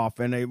pissed off.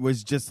 And it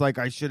was just like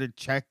I should have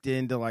checked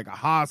into, like, a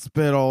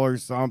hospital or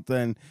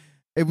something.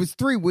 It was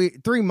 3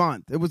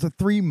 months. It was a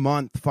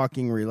 3-month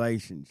fucking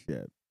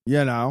relationship,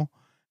 you know?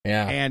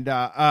 Yeah. And,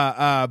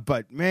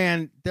 but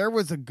man, there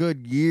was a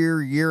good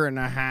year and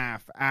a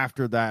half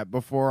after that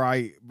before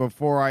I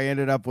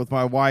ended up with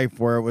my wife,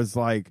 where it was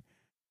like,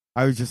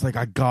 I was just like,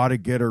 I gotta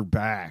get her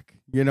back.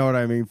 You know what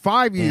I mean?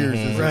 5 years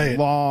is a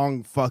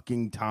long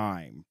fucking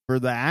time for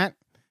that.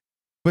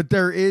 But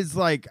there is,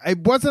 like, it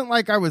wasn't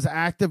like I was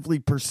actively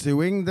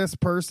pursuing this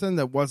person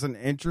that wasn't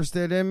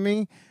interested in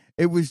me.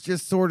 It was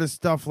just sort of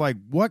stuff like,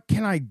 what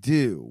can I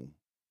do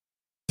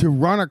to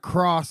run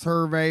across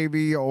her,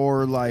 maybe,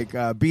 or like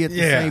be at the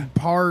same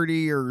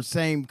party or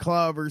same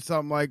club or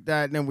something like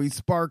that. And then we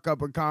spark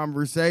up a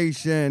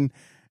conversation,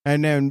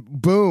 and then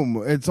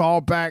boom, it's all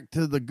back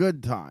to the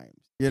good times.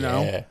 you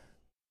know? Yeah.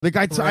 Like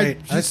I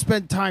Right. just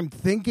spent time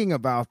thinking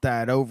about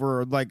that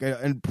over like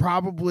and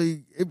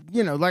probably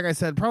like I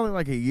said, probably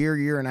like a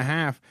year and a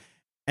half,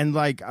 and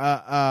like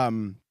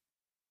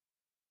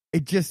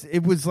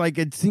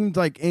it seemed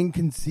like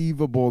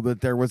inconceivable that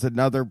there was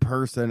another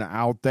person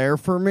out there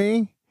for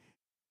me,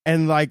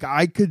 and like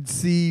I could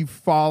see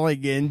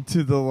falling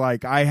into the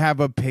like I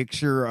have a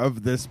picture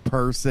of this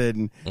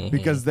person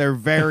because they're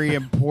very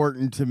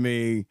important to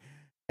me,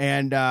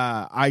 and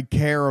I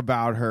care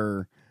about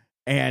her.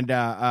 And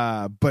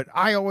but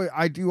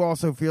I do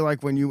also feel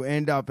like when you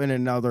end up in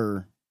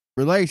another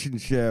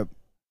relationship,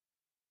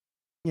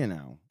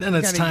 then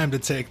it's time to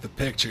take the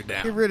picture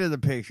down. Get rid of the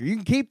picture. You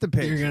can keep the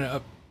picture.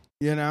 You're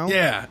gonna,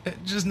 Yeah,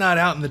 just not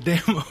out in the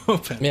damn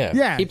open.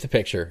 Yeah. Keep the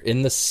picture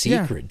in the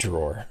secret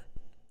drawer.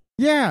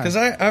 Yeah, because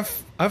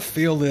I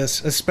feel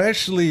this,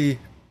 especially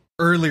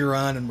earlier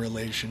on in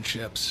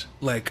relationships.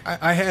 Like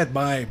I had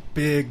my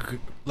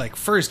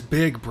first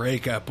big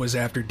breakup was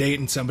after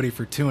dating somebody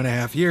for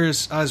 2.5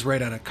 years. I was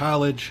right out of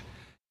college,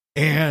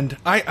 and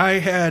I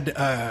had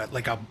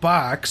like a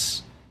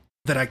box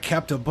that I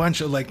kept a bunch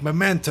of like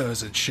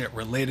mementos and shit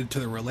related to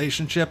the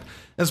relationship,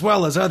 as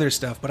well as other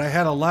stuff. But I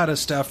had a lot of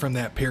stuff from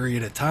that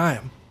period of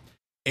time,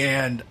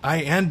 and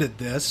I ended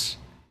this,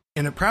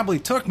 and it probably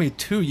took me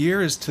 2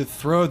 years to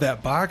throw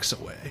that box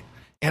away.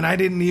 And I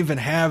didn't even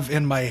have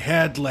in my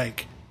head,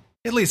 like,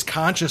 at least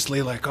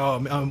consciously, like,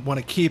 oh, I want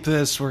to keep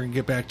this, we're going to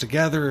get back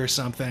together or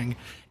something.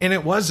 And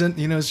it wasn't,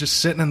 it was just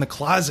sitting in the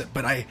closet.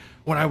 But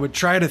when I would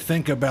try to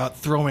think about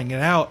throwing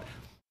it out,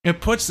 it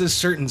puts this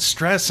certain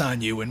stress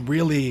on you and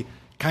really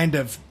kind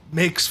of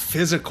makes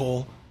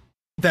physical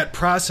that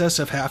process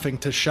of having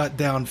to shut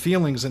down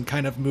feelings and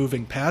kind of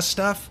moving past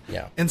stuff.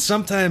 Yeah. And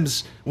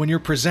sometimes when you're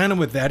presented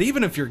with that,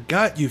 even if your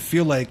gut, you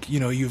feel like,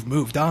 you've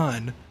moved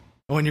on,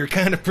 when you're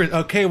kind of,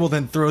 okay, well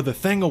then throw the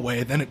thing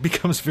away, then it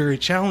becomes very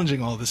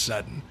challenging all of a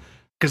sudden.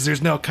 Because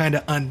there's no kind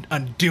of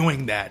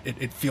undoing that.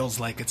 It feels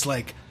like, it's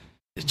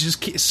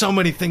just so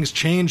many things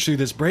change through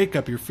this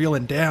breakup. You're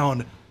feeling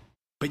down,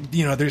 but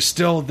there's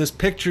still, this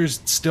picture's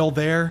still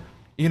there.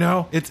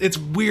 It's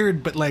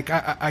weird, but like,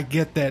 I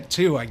get that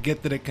too. I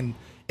get that it can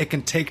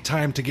take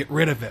time to get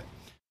rid of it.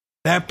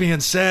 That being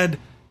said,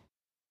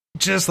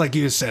 just like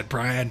you said,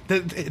 Brian,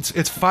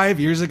 it's 5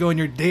 years ago and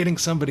you're dating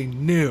somebody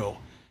new.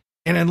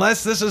 And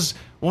unless this is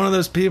one of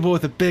those people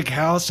with a big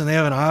house and they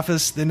have an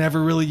office they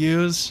never really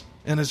use,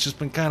 and it's just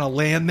been kind of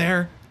laying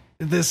there,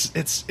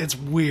 it's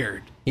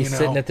weird. He's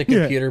sitting at the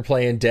computer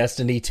playing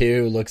Destiny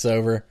 2, looks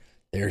over,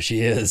 there she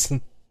is. The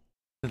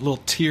little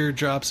tear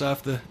drops down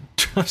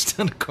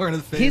the corner of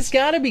the face. He's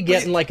got to be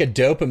getting like a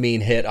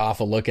dopamine hit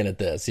off of looking at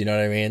this, you know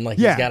what I mean? Like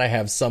he's got to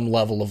have some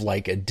level of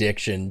like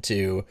addiction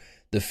to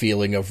the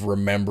feeling of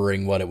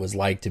remembering what it was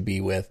like to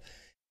be with.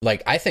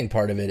 Like, I think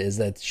part of it is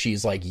that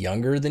she's like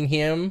younger than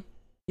him,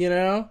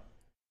 that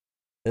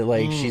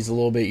like she's a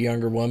little bit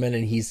younger woman,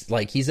 and he's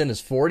in his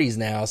 40s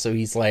now, so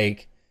he's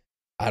like,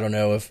 I don't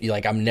know if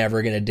like I'm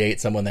never gonna date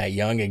someone that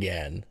young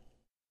again.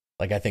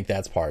 Like, I think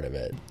that's part of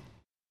it.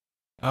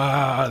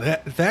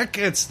 That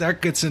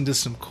gets into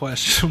some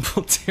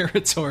questionable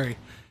territory.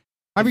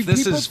 I mean, if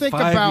this people is think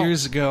 5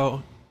 years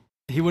ago,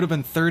 he would have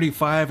been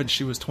 35 and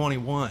she was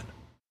 21.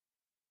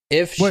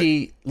 If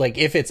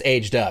it's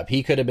aged up,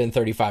 he could have been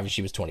 35 and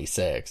she was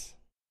 26.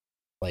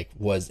 Like,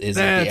 is it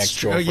the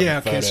ex-girlfriend yeah,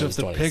 okay, photo so is if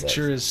the 26.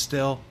 picture is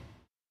still...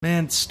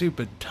 Man,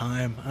 stupid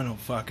time. I don't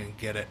fucking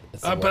get it.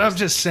 It's the But I'm worst.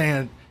 just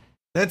saying,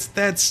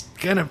 that's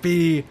gonna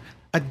be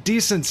a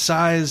decent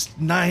sized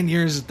 9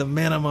 years at the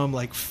minimum,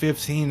 like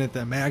 15 at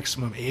the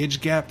maximum age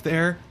gap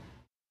there.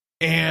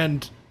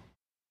 And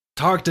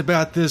talked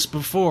about this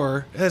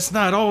before. That's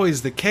not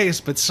always the case,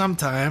 but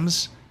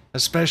sometimes,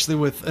 especially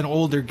with an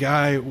older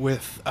guy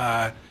with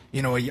a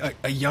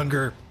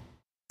younger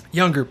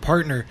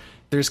partner,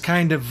 there's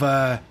kind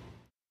of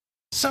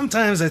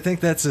sometimes I think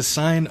that's a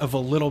sign of a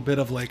little bit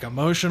of like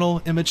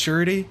emotional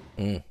immaturity.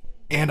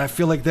 And I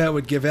feel like that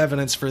would give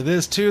evidence for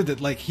this too,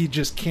 that like he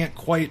just can't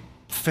quite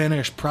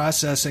finish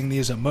processing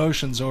these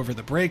emotions over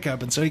the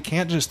breakup, and so he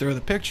can't just throw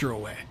the picture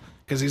away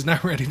because he's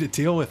not ready to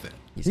deal with it.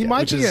 He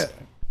might be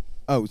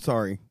oh,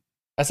 sorry.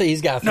 I say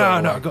he's got to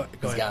go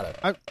he's ahead. got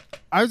it.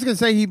 I was gonna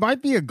say he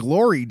might be a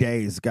Glory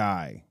Days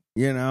guy.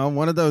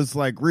 One of those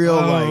like real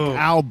like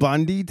Al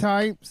Bundy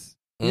types.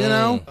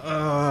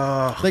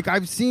 Like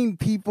I've seen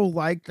people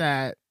like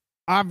that.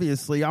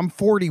 Obviously, I'm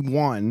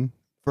 41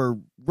 for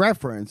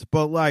reference,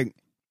 but like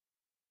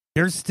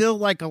there's still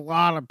like a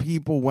lot of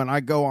people when I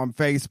go on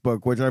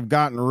Facebook, which I've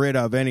gotten rid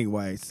of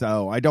anyway,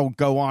 so I don't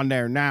go on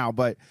there now.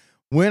 But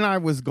when I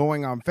was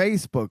going on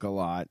Facebook a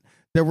lot,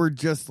 there were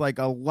just like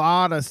a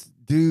lot of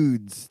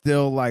dudes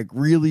still like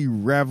really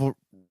reveling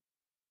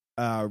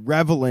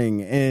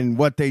in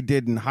what they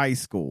did in high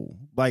school,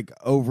 like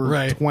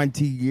over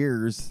 20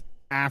 years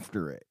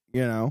after it,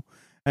 and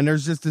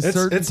there's just a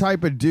certain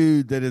type of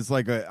dude that is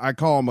like I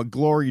call him a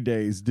Glory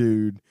Days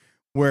dude,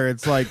 where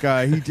it's like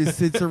he just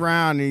sits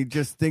around and he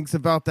just thinks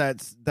about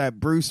that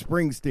Bruce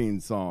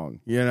Springsteen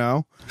song,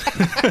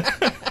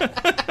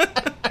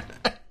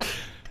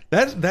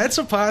 That's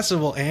a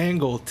possible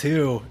angle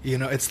too. You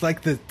know, it's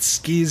like the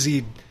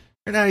skeezy,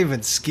 or not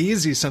even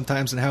skeezy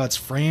sometimes in how it's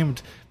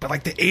framed, but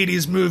like the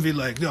 80s movie,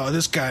 like, oh,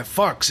 this guy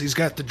fucks. He's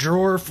got the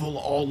drawer full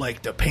of all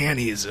like the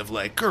panties of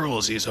like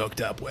girls he's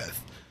hooked up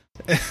with.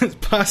 It's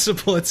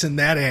possible it's in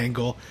that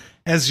angle,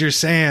 as you're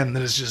saying,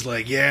 that it's just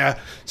like, yeah,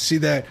 see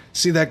that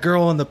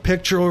girl in the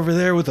picture over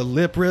there with the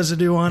lip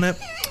residue on it?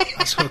 I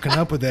was hooking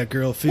up with that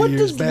girl a few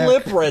years back.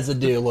 What does lip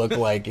residue look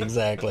like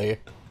exactly?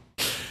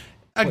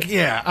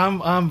 Yeah,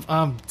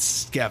 I'm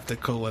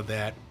skeptical of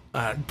that.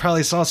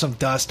 Probably saw some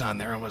dust on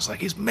there and was like,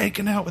 he's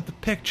making out with the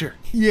picture.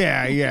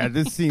 Yeah,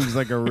 this seems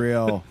like a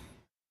real,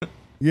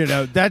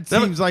 that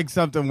seems like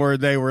something where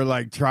they were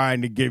like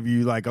trying to give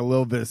you like a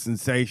little bit of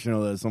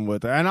sensationalism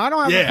with it. And I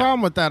don't have a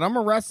problem with that. I'm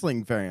a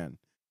wrestling fan,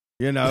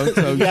 so you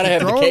gotta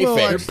have the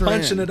kayfabe. You're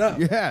punching it up.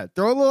 Yeah,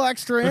 throw a little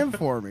extra in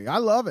for me. I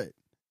love it.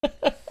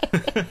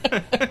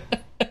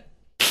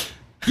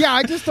 Yeah,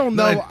 I just don't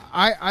know.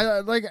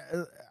 I like...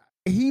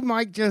 he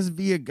might just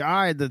be a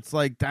guy that's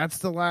like, that's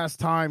the last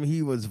time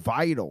he was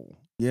vital.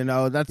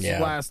 That's the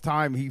last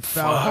time he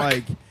felt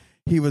like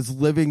he was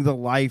living the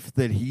life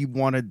that he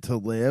wanted to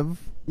live,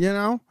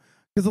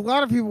 Because a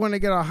lot of people, when they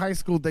get out of high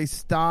school, they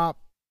stop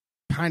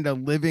kind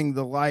of living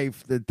the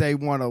life that they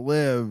want to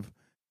live.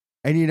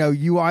 And,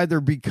 you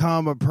either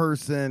become a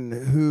person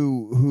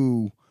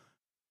who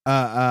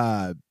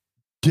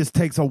just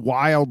takes a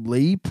wild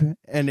leap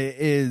and it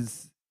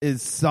is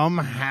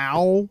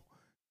somehow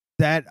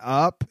set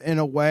up in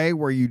a way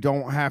where you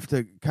don't have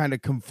to kind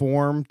of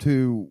conform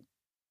to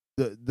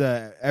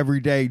the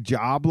everyday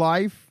job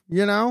life,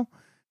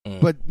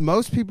 But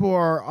most people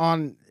are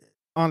on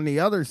the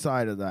other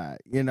side of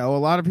that. A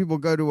lot of people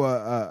go to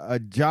a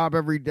job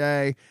every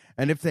day,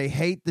 and if they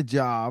hate the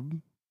job,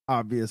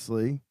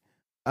 obviously,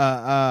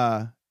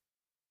 I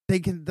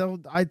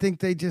think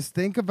they just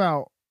think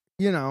about,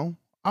 oh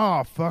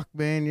fuck,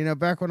 man,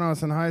 back when I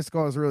was in high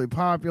school, I was really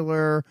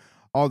popular.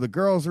 All the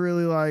girls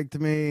really liked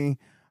me.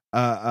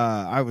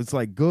 I was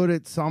like good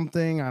at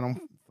something. I don't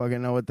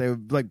fucking know what they were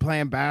like,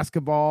 playing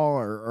basketball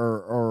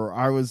or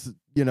I was,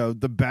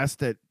 the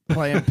best at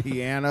playing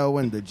piano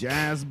in the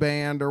jazz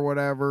band or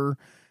whatever.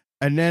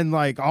 And then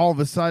like all of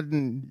a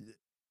sudden,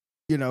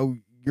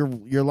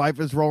 your life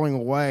is rolling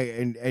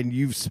away and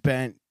you've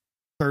spent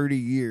 30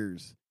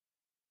 years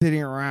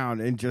sitting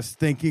around and just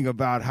thinking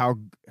about how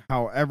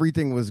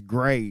everything was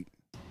great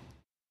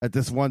at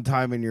this one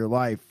time in your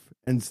life,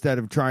 instead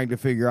of trying to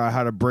figure out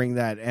how to bring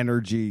that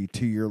energy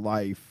to your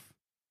life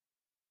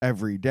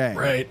every day.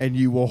 Right. And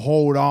you will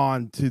hold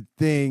on to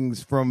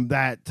things from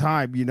that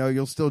time.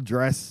 You'll still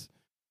dress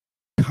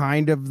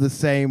kind of the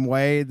same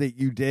way that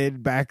you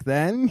did back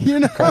then,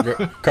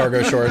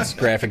 Cargo shorts,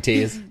 graphic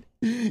tees.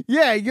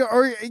 Yeah,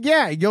 you'll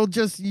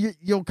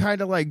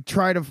kind of like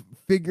try to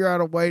figure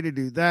out a way to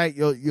do that.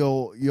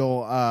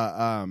 You'll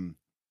I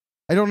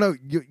don't know,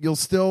 you'll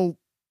still,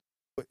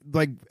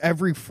 like,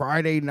 every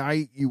Friday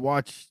night you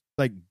watch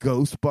like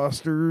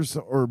Ghostbusters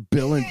or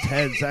Bill and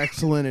Ted's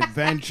Excellent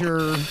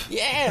Adventure,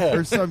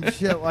 or some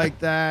shit like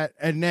that.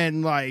 And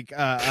then like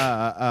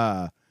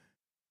every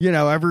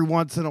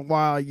once in a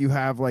while you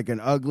have like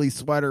an ugly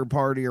sweater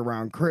party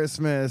around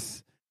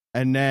Christmas,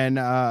 and then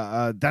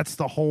that's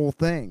the whole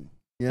thing.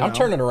 I'm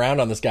turning around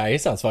on this guy. He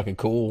sounds fucking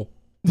cool.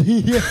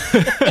 Yeah.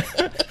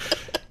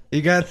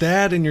 You got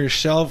that in your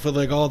shelf with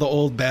like all the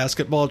old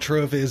basketball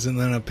trophies, and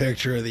then a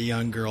picture of the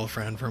young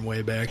girlfriend from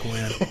way back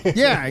when.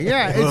 Yeah.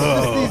 It's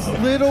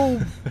just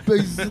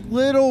these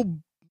little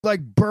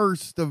like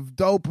bursts of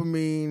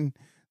dopamine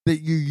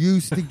that you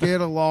used to get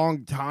a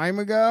long time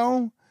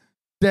ago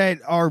that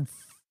are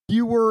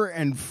fewer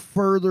and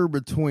further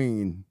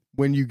between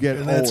when you get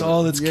older. That's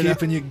all that's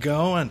keeping you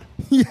going.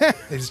 Yeah.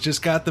 He's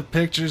just got the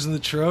pictures and the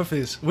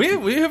trophies.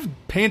 We have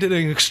painted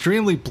an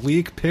extremely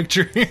bleak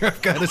picture here, I've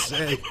got to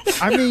say.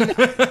 I mean,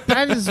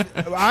 that is,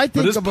 I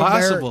think it's of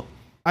possible.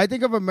 I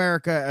think of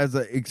America as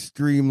an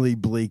extremely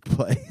bleak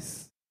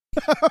place.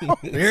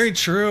 Very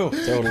true.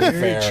 Totally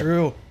Very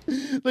true.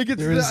 Like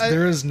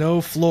there is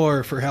no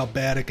floor for how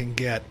bad it can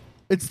get.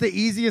 It's the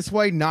easiest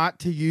way not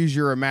to use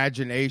your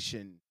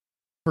imagination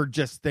for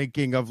just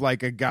thinking of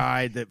like a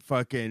guy that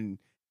fucking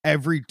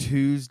every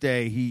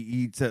Tuesday he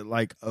eats at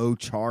like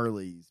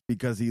O'Charlie's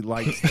because he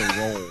likes the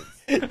rolls.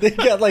 They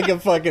got like a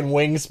fucking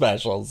wing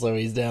special, so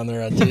he's down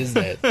there on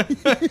Tuesday.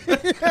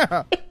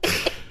 Yeah.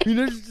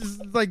 It's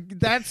just like,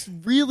 that's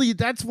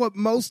what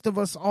most of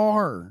us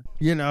are,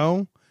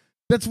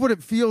 That's what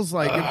it feels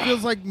like. It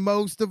feels like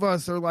most of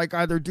us are like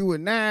either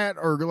doing that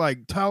or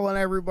like telling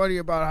everybody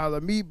about how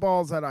the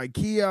meatballs at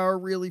IKEA are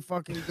really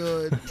fucking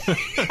good.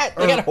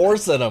 They got a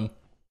horse in them,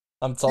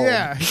 I'm told.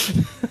 Yeah.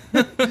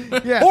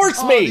 Yeah.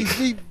 Horse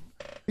meat.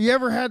 You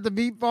ever had the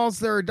meatballs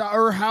there,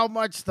 or how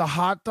much the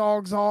hot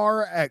dogs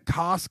are at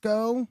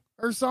Costco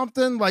or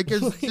something? Like,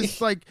 it's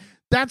just like,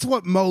 that's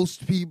what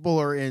most people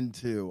are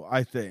into,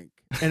 I think.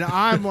 And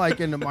I'm like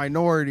in the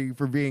minority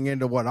for being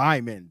into what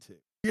I'm into.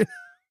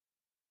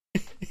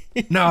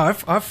 No,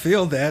 I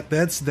feel that.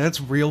 That's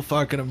real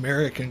fucking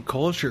American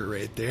culture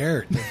right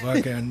there.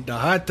 The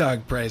hot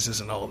dog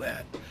prices and all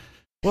that.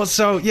 Well,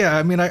 so yeah,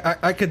 I mean,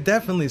 I could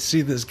definitely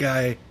see this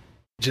guy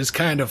just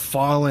kind of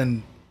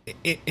falling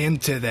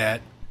into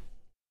that,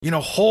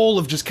 hole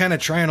of just kind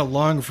of trying to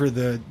long for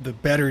the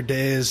better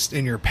days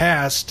in your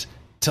past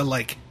to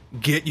like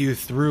get you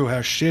through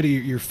how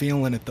shitty you're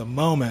feeling at the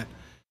moment.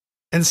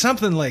 And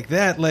something like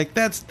that, like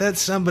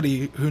that's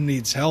somebody who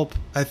needs help,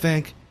 I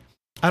think.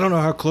 I don't know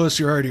how close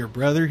you are to your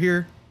brother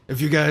here. If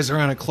you guys are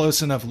on a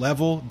close enough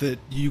level that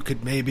you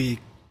could maybe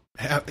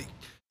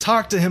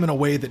talk to him in a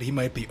way that he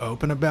might be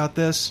open about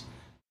this,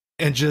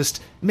 and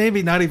just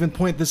maybe not even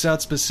point this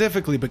out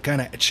specifically, but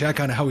kind of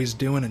check on how he's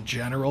doing in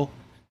general.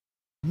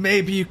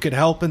 Maybe you could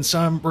help in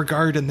some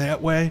regard in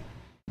that way.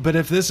 But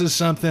if this is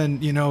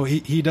something,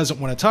 he doesn't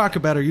want to talk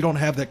about, or you don't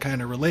have that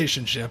kind of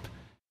relationship,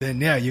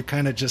 then yeah, you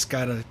kind of just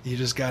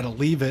gotta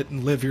leave it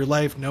and live your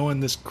life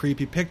knowing this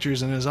creepy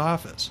picture's in his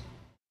office.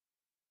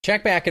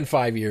 Check back in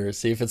 5 years,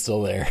 see if it's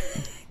still there.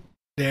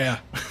 Yeah.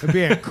 It'd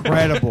be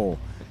incredible.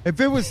 If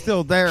it was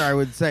still there, I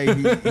would say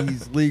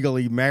he's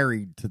legally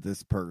married to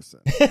this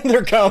person.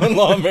 They're common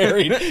law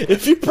married.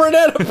 If you print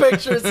out a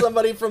picture of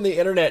somebody from the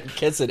internet and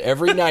kiss it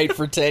every night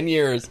for 10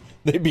 years,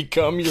 they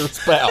become your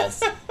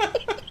spouse.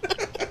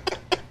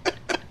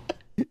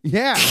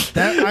 Yeah,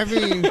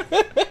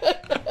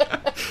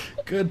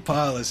 good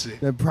policy.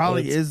 That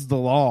probably is the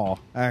law,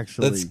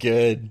 actually. That's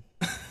good.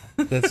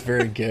 That's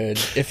very good.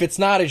 If it's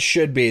not, it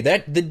should be.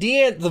 That the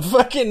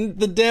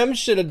Dems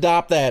should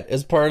adopt that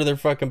as part of their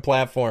fucking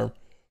platform.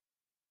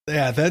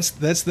 Yeah, that's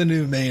the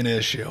new main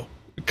issue.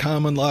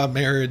 Common law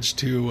marriage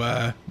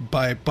to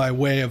by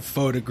way of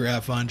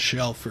photograph on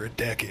shelf for a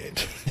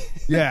decade.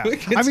 Yeah.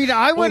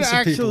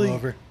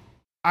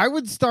 I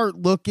would start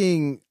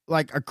looking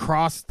like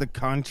across the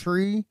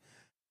country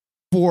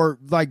for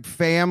like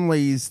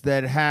families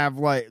that have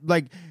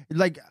like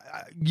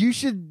you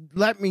should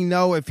let me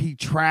know if he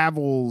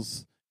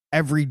travels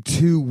every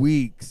 2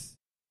 weeks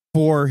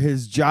for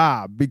his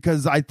job,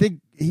 because I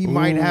think he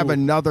might have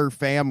another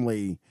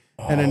family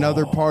in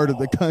another part of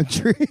the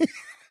country.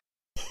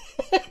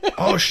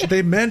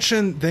 They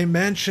mentioned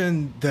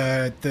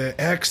that the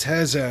ex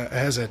has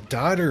a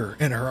daughter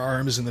in her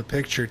arms in the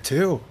picture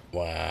too.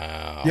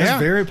 Wow. That's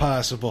very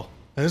possible.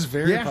 That's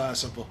very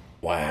possible.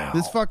 Wow.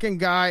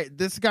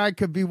 This guy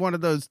could be one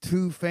of those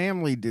 2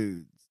 family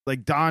dudes,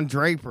 like Don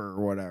Draper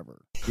or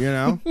whatever,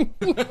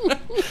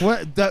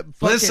 What the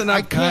listen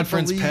up,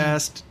 conference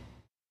past.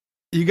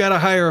 You got to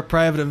hire a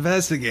private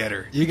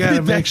investigator. You got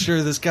to make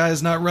sure this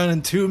guy's not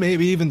running 2,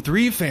 maybe even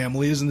 3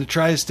 families in the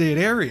tri-state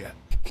area.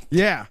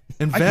 Yeah.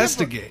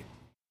 Investigate.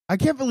 I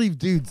can't believe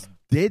dudes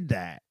did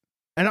that.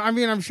 And I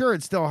mean, I'm sure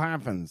it still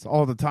happens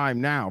all the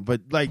time now,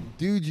 but like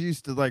dudes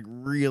used to like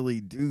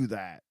really do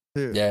that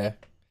too. Yeah.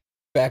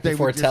 Back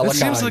before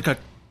telecom.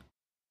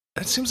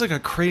 That seems like a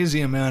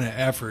crazy amount of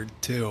effort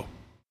too.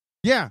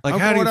 Yeah. Like,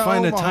 how do you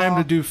find a time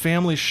to do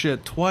family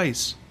shit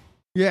twice?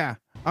 Yeah.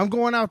 I'm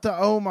going out to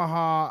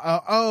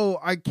Omaha.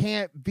 I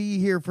can't be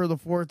here for the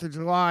 4th of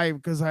July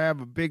because I have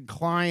a big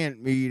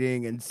client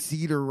meeting in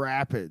Cedar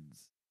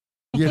Rapids.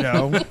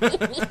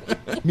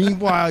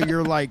 Meanwhile,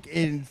 you're like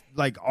in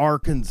like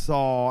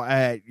Arkansas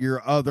at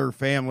your other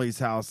family's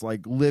house,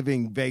 like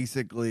living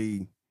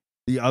basically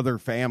the other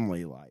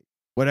family life,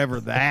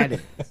 whatever that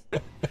is.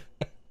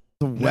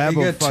 The web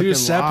you of got 2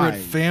 separate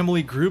lies.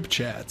 family group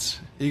chats.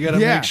 You got to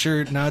make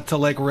sure not to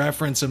like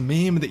reference a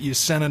meme that you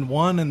sent in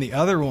one and the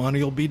other one,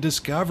 you'll be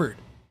discovered.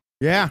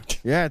 Yeah,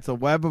 it's a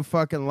web of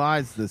fucking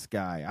lies, this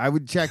guy. I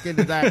would check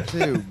into that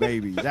too,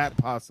 maybe. That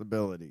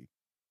possibility.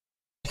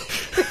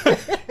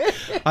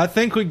 I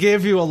think we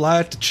gave you a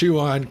lot to chew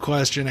on,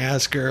 question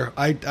asker.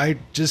 I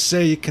just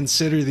say you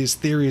consider these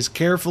theories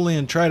carefully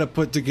and try to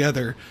put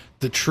together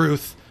the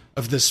truth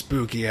of this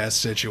spooky ass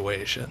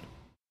situation.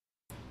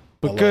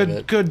 But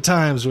good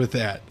times with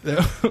that.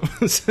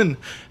 That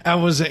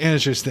was an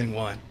interesting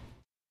one.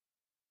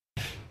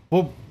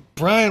 Well,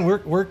 Brian,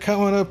 we're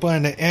coming up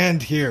on the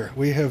end here.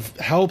 We have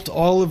helped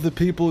all of the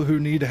people who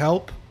need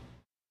help,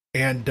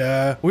 and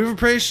we've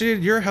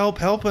appreciated your help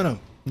helping them.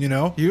 You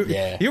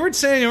were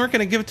saying you weren't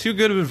going to give too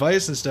good of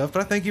advice and stuff,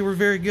 but I think you were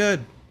very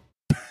good.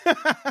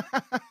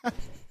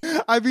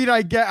 I mean,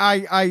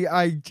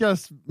 I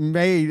just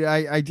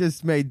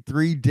made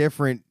 3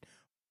 different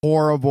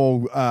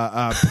horrible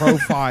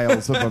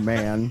profiles of a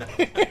man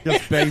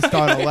just based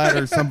on a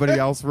letter somebody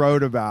else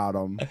wrote about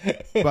him.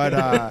 But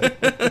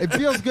it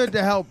feels good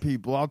to help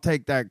people. I'll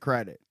take that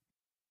credit.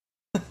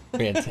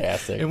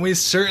 Fantastic. And we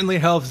certainly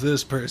helped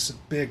this person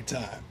big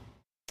time.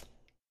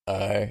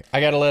 I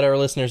got to let our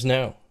listeners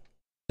know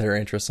that our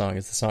intro song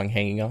is the song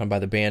Hanging On by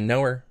the band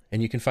Knower,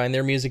 and you can find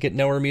their music at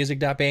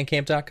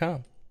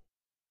knowermusic.bandcamp.com.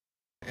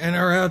 And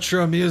our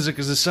outro music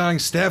is the song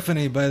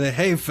Stephanie by the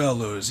Hey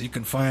Fellows. You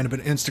can find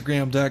them at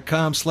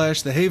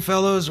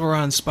Instagram.com/theheyfellows or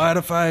on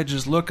Spotify.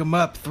 Just look them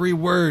up. 3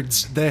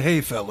 words, the Hey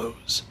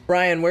Fellows.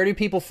 Brian, where do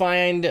people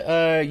find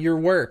your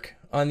work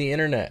on the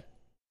internet?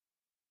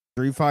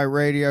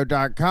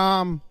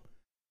 StreetFightRadio.com.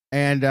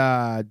 And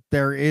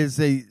there is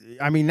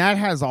that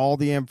has all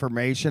the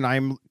information.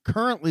 I'm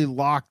currently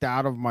locked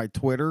out of my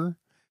Twitter.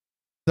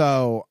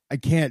 So I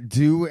can't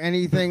do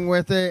anything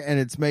with it,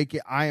 and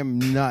I am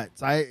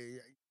nuts.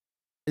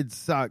 It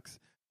sucks.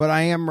 But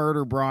I am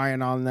Murder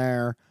Brian on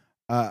there.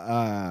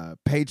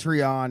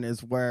 Patreon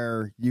is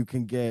where you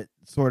can get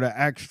sort of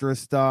extra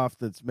stuff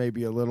that's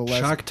maybe a little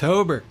less.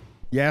 Shocktober.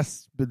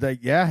 Yes, but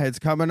it's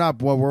coming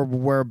up. Well,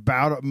 we're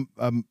about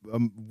a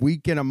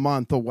week and a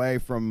month away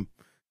from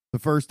the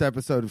first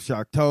episode of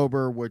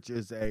Shocktober, which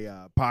is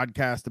a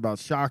podcast about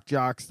shock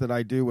jocks that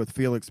I do with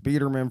Felix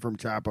Biederman from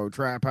Chapo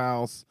Trap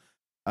House.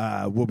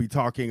 We'll be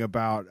talking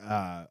about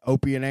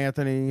Opie and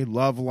Anthony,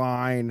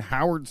 Loveline,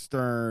 Howard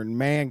Stern,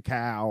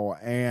 Mancow,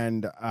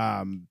 and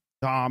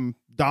Don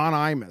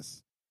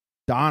Imus.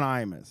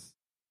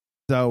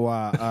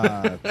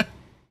 So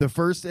the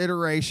first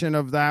iteration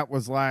of that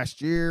was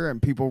last year, and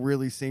people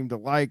really seemed to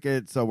like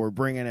it, so we're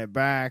bringing it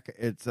back.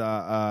 It's you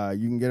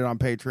can get it on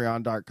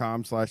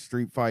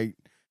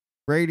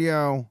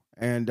patreon.com/streetfightradio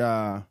and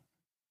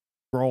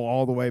roll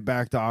all the way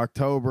back to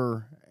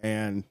October,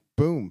 and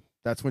boom,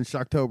 that's when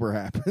Shocktober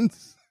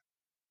happens.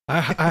 I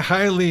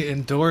highly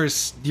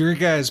endorse your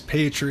guys'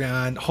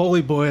 Patreon.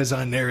 Holy Boys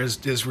on there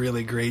is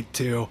really great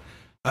too.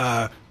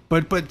 But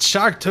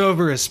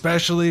Shocktober,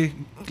 especially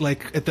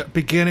like at the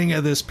beginning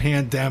of this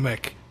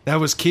pandemic, that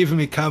was keeping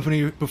me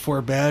company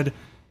before bed,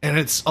 and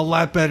it's a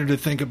lot better to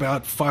think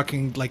about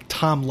fucking like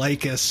Tom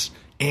Likas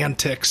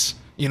antics,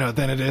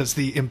 than it is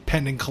the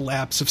impending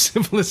collapse of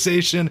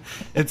civilization.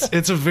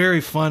 It's a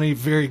very funny,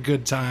 very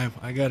good time,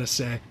 I gotta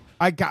say.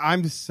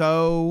 I'm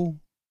so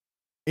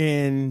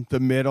in the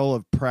middle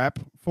of prep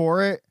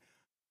for it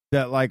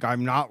that like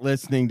I'm not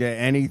listening to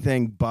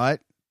anything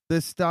but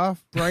this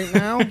stuff right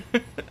now.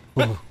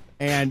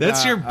 And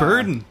that's your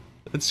burden.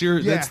 That's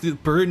the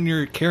burden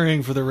you're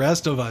carrying for the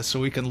rest of us,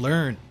 so we can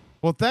learn.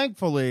 Well,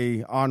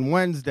 thankfully, on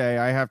Wednesday,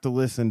 I have to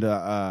listen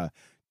to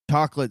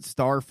chocolate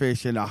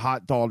starfish and a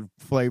hot dog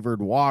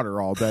flavored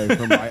water all day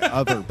from my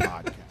other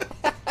podcast.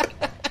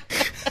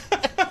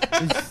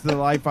 It's the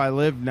life I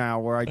live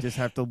now, where I just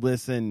have to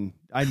listen.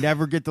 I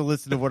never get to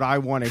listen to what I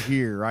want to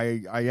hear.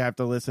 I have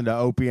to listen to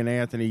Opie and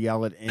Anthony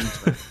yell at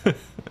intro.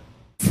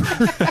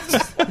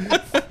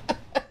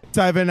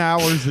 7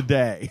 hours a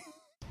day.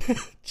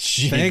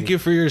 Jeez. Thank you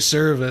for your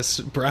service,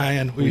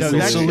 Brian. We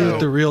salute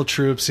the real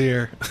troops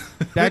here.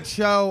 That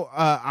show,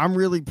 I'm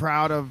really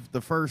proud of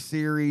the first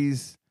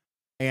series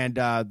and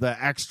the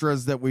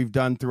extras that we've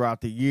done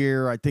throughout the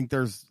year. I think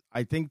there's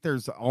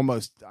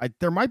almost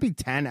there might be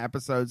 10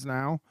 episodes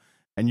now,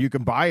 and you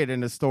can buy it in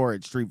the store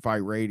at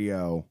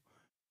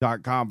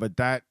streetfightradio.com. But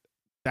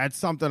that's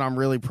something I'm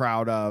really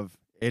proud of.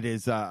 It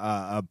is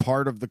a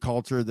part of the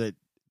culture that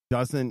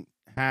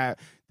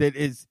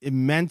is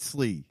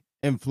immensely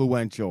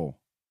influential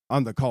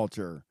on the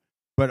culture,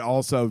 but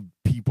also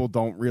people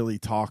don't really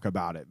talk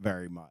about it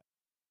very much.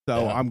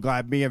 So I'm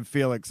glad me and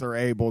Felix are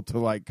able to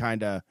like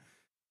kind of,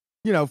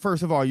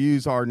 first of all,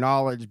 use our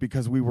knowledge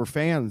because we were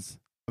fans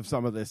of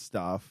some of this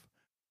stuff,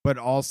 but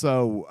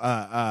also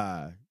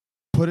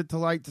put it to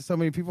light to so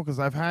many people, because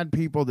I've had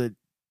people that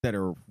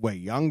are way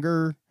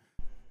younger,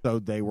 so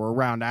they were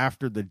around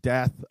after the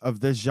death of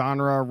this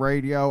genre of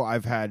radio.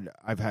 I've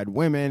had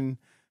women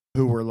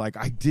who were like,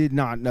 I did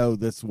not know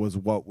this was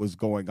what was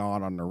going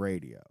on the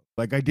radio.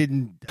 Like I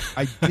didn't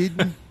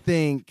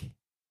think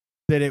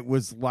that it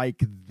was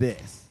like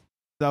this.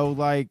 So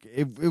like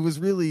it was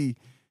really,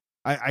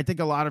 I think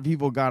a lot of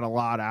people got a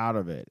lot out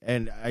of it.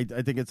 And I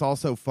think it's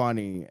also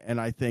funny. And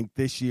I think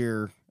this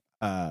year,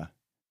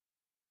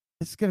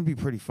 it's going to be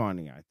pretty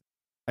funny.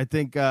 I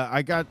think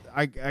I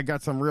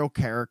got some real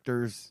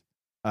characters.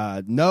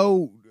 For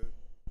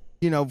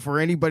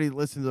anybody that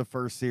listened to the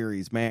first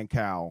series,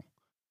 Mancow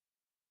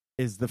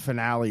is the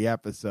finale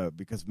episode,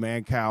 because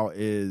Mancow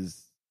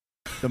is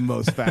the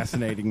most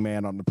fascinating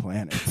man on the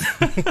planet.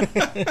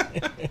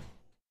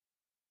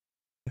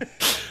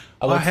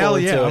 Hell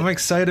yeah. I'm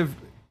excited.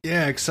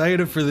 Yeah,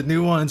 excited for the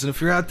new ones. And if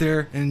you're out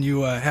there and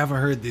you haven't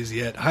heard these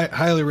yet, I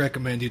highly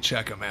recommend you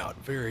check them out.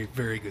 Very,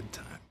 very good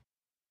time.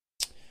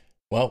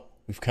 Well,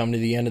 we've come to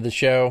the end of the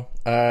show.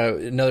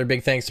 Another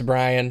big thanks to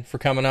Brian for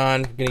coming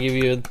on. I'm going to give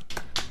you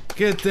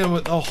Get them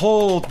with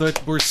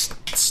we're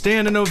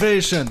standing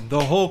ovation.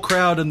 The whole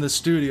crowd in the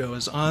studio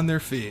is on their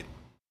feet.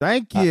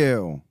 Thank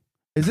you.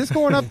 Is this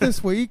going up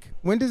this week?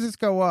 When does this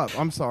go up?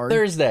 I'm sorry.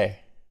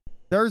 Thursday.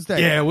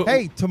 Yeah.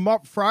 Hey,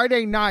 tomorrow,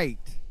 Friday night,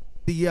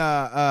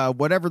 the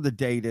whatever the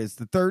date is,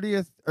 the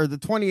 30th or the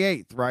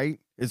 28th, right?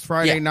 Is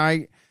Friday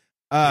night.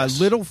 Yes.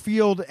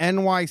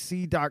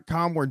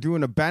 LittleFieldNYC.com. We're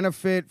doing a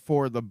benefit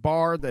for the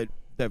bar that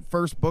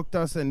first booked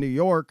us in New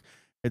York.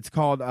 It's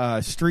called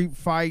Street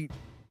Fight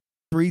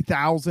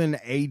 3000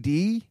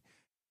 AD.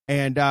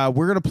 And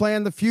we're going to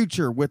plan the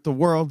future with the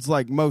world's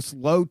most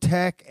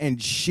low-tech and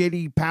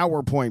shitty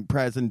PowerPoint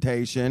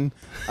presentation.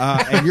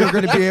 And you're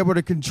going to be able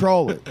to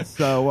control it.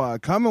 So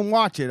come and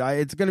watch it.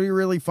 It's going to be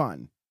really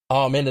fun.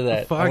 Oh, I'm into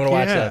that. Fuck, I'm going to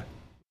watch that.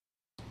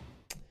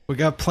 We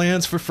got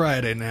plans for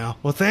Friday now.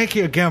 Well, thank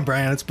you again,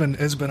 Brian. It's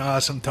been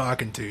awesome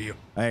talking to you.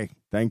 Hey,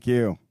 thank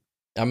you.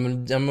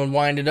 I'm gonna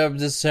wind it up.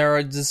 This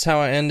is how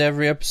I end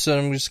every episode.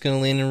 I'm just gonna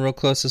lean in real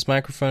close to this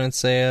microphone and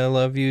say I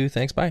love you.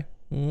 Thanks. Bye.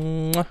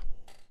 Mwah.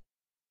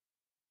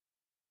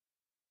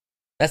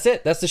 That's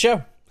it. That's the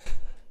show.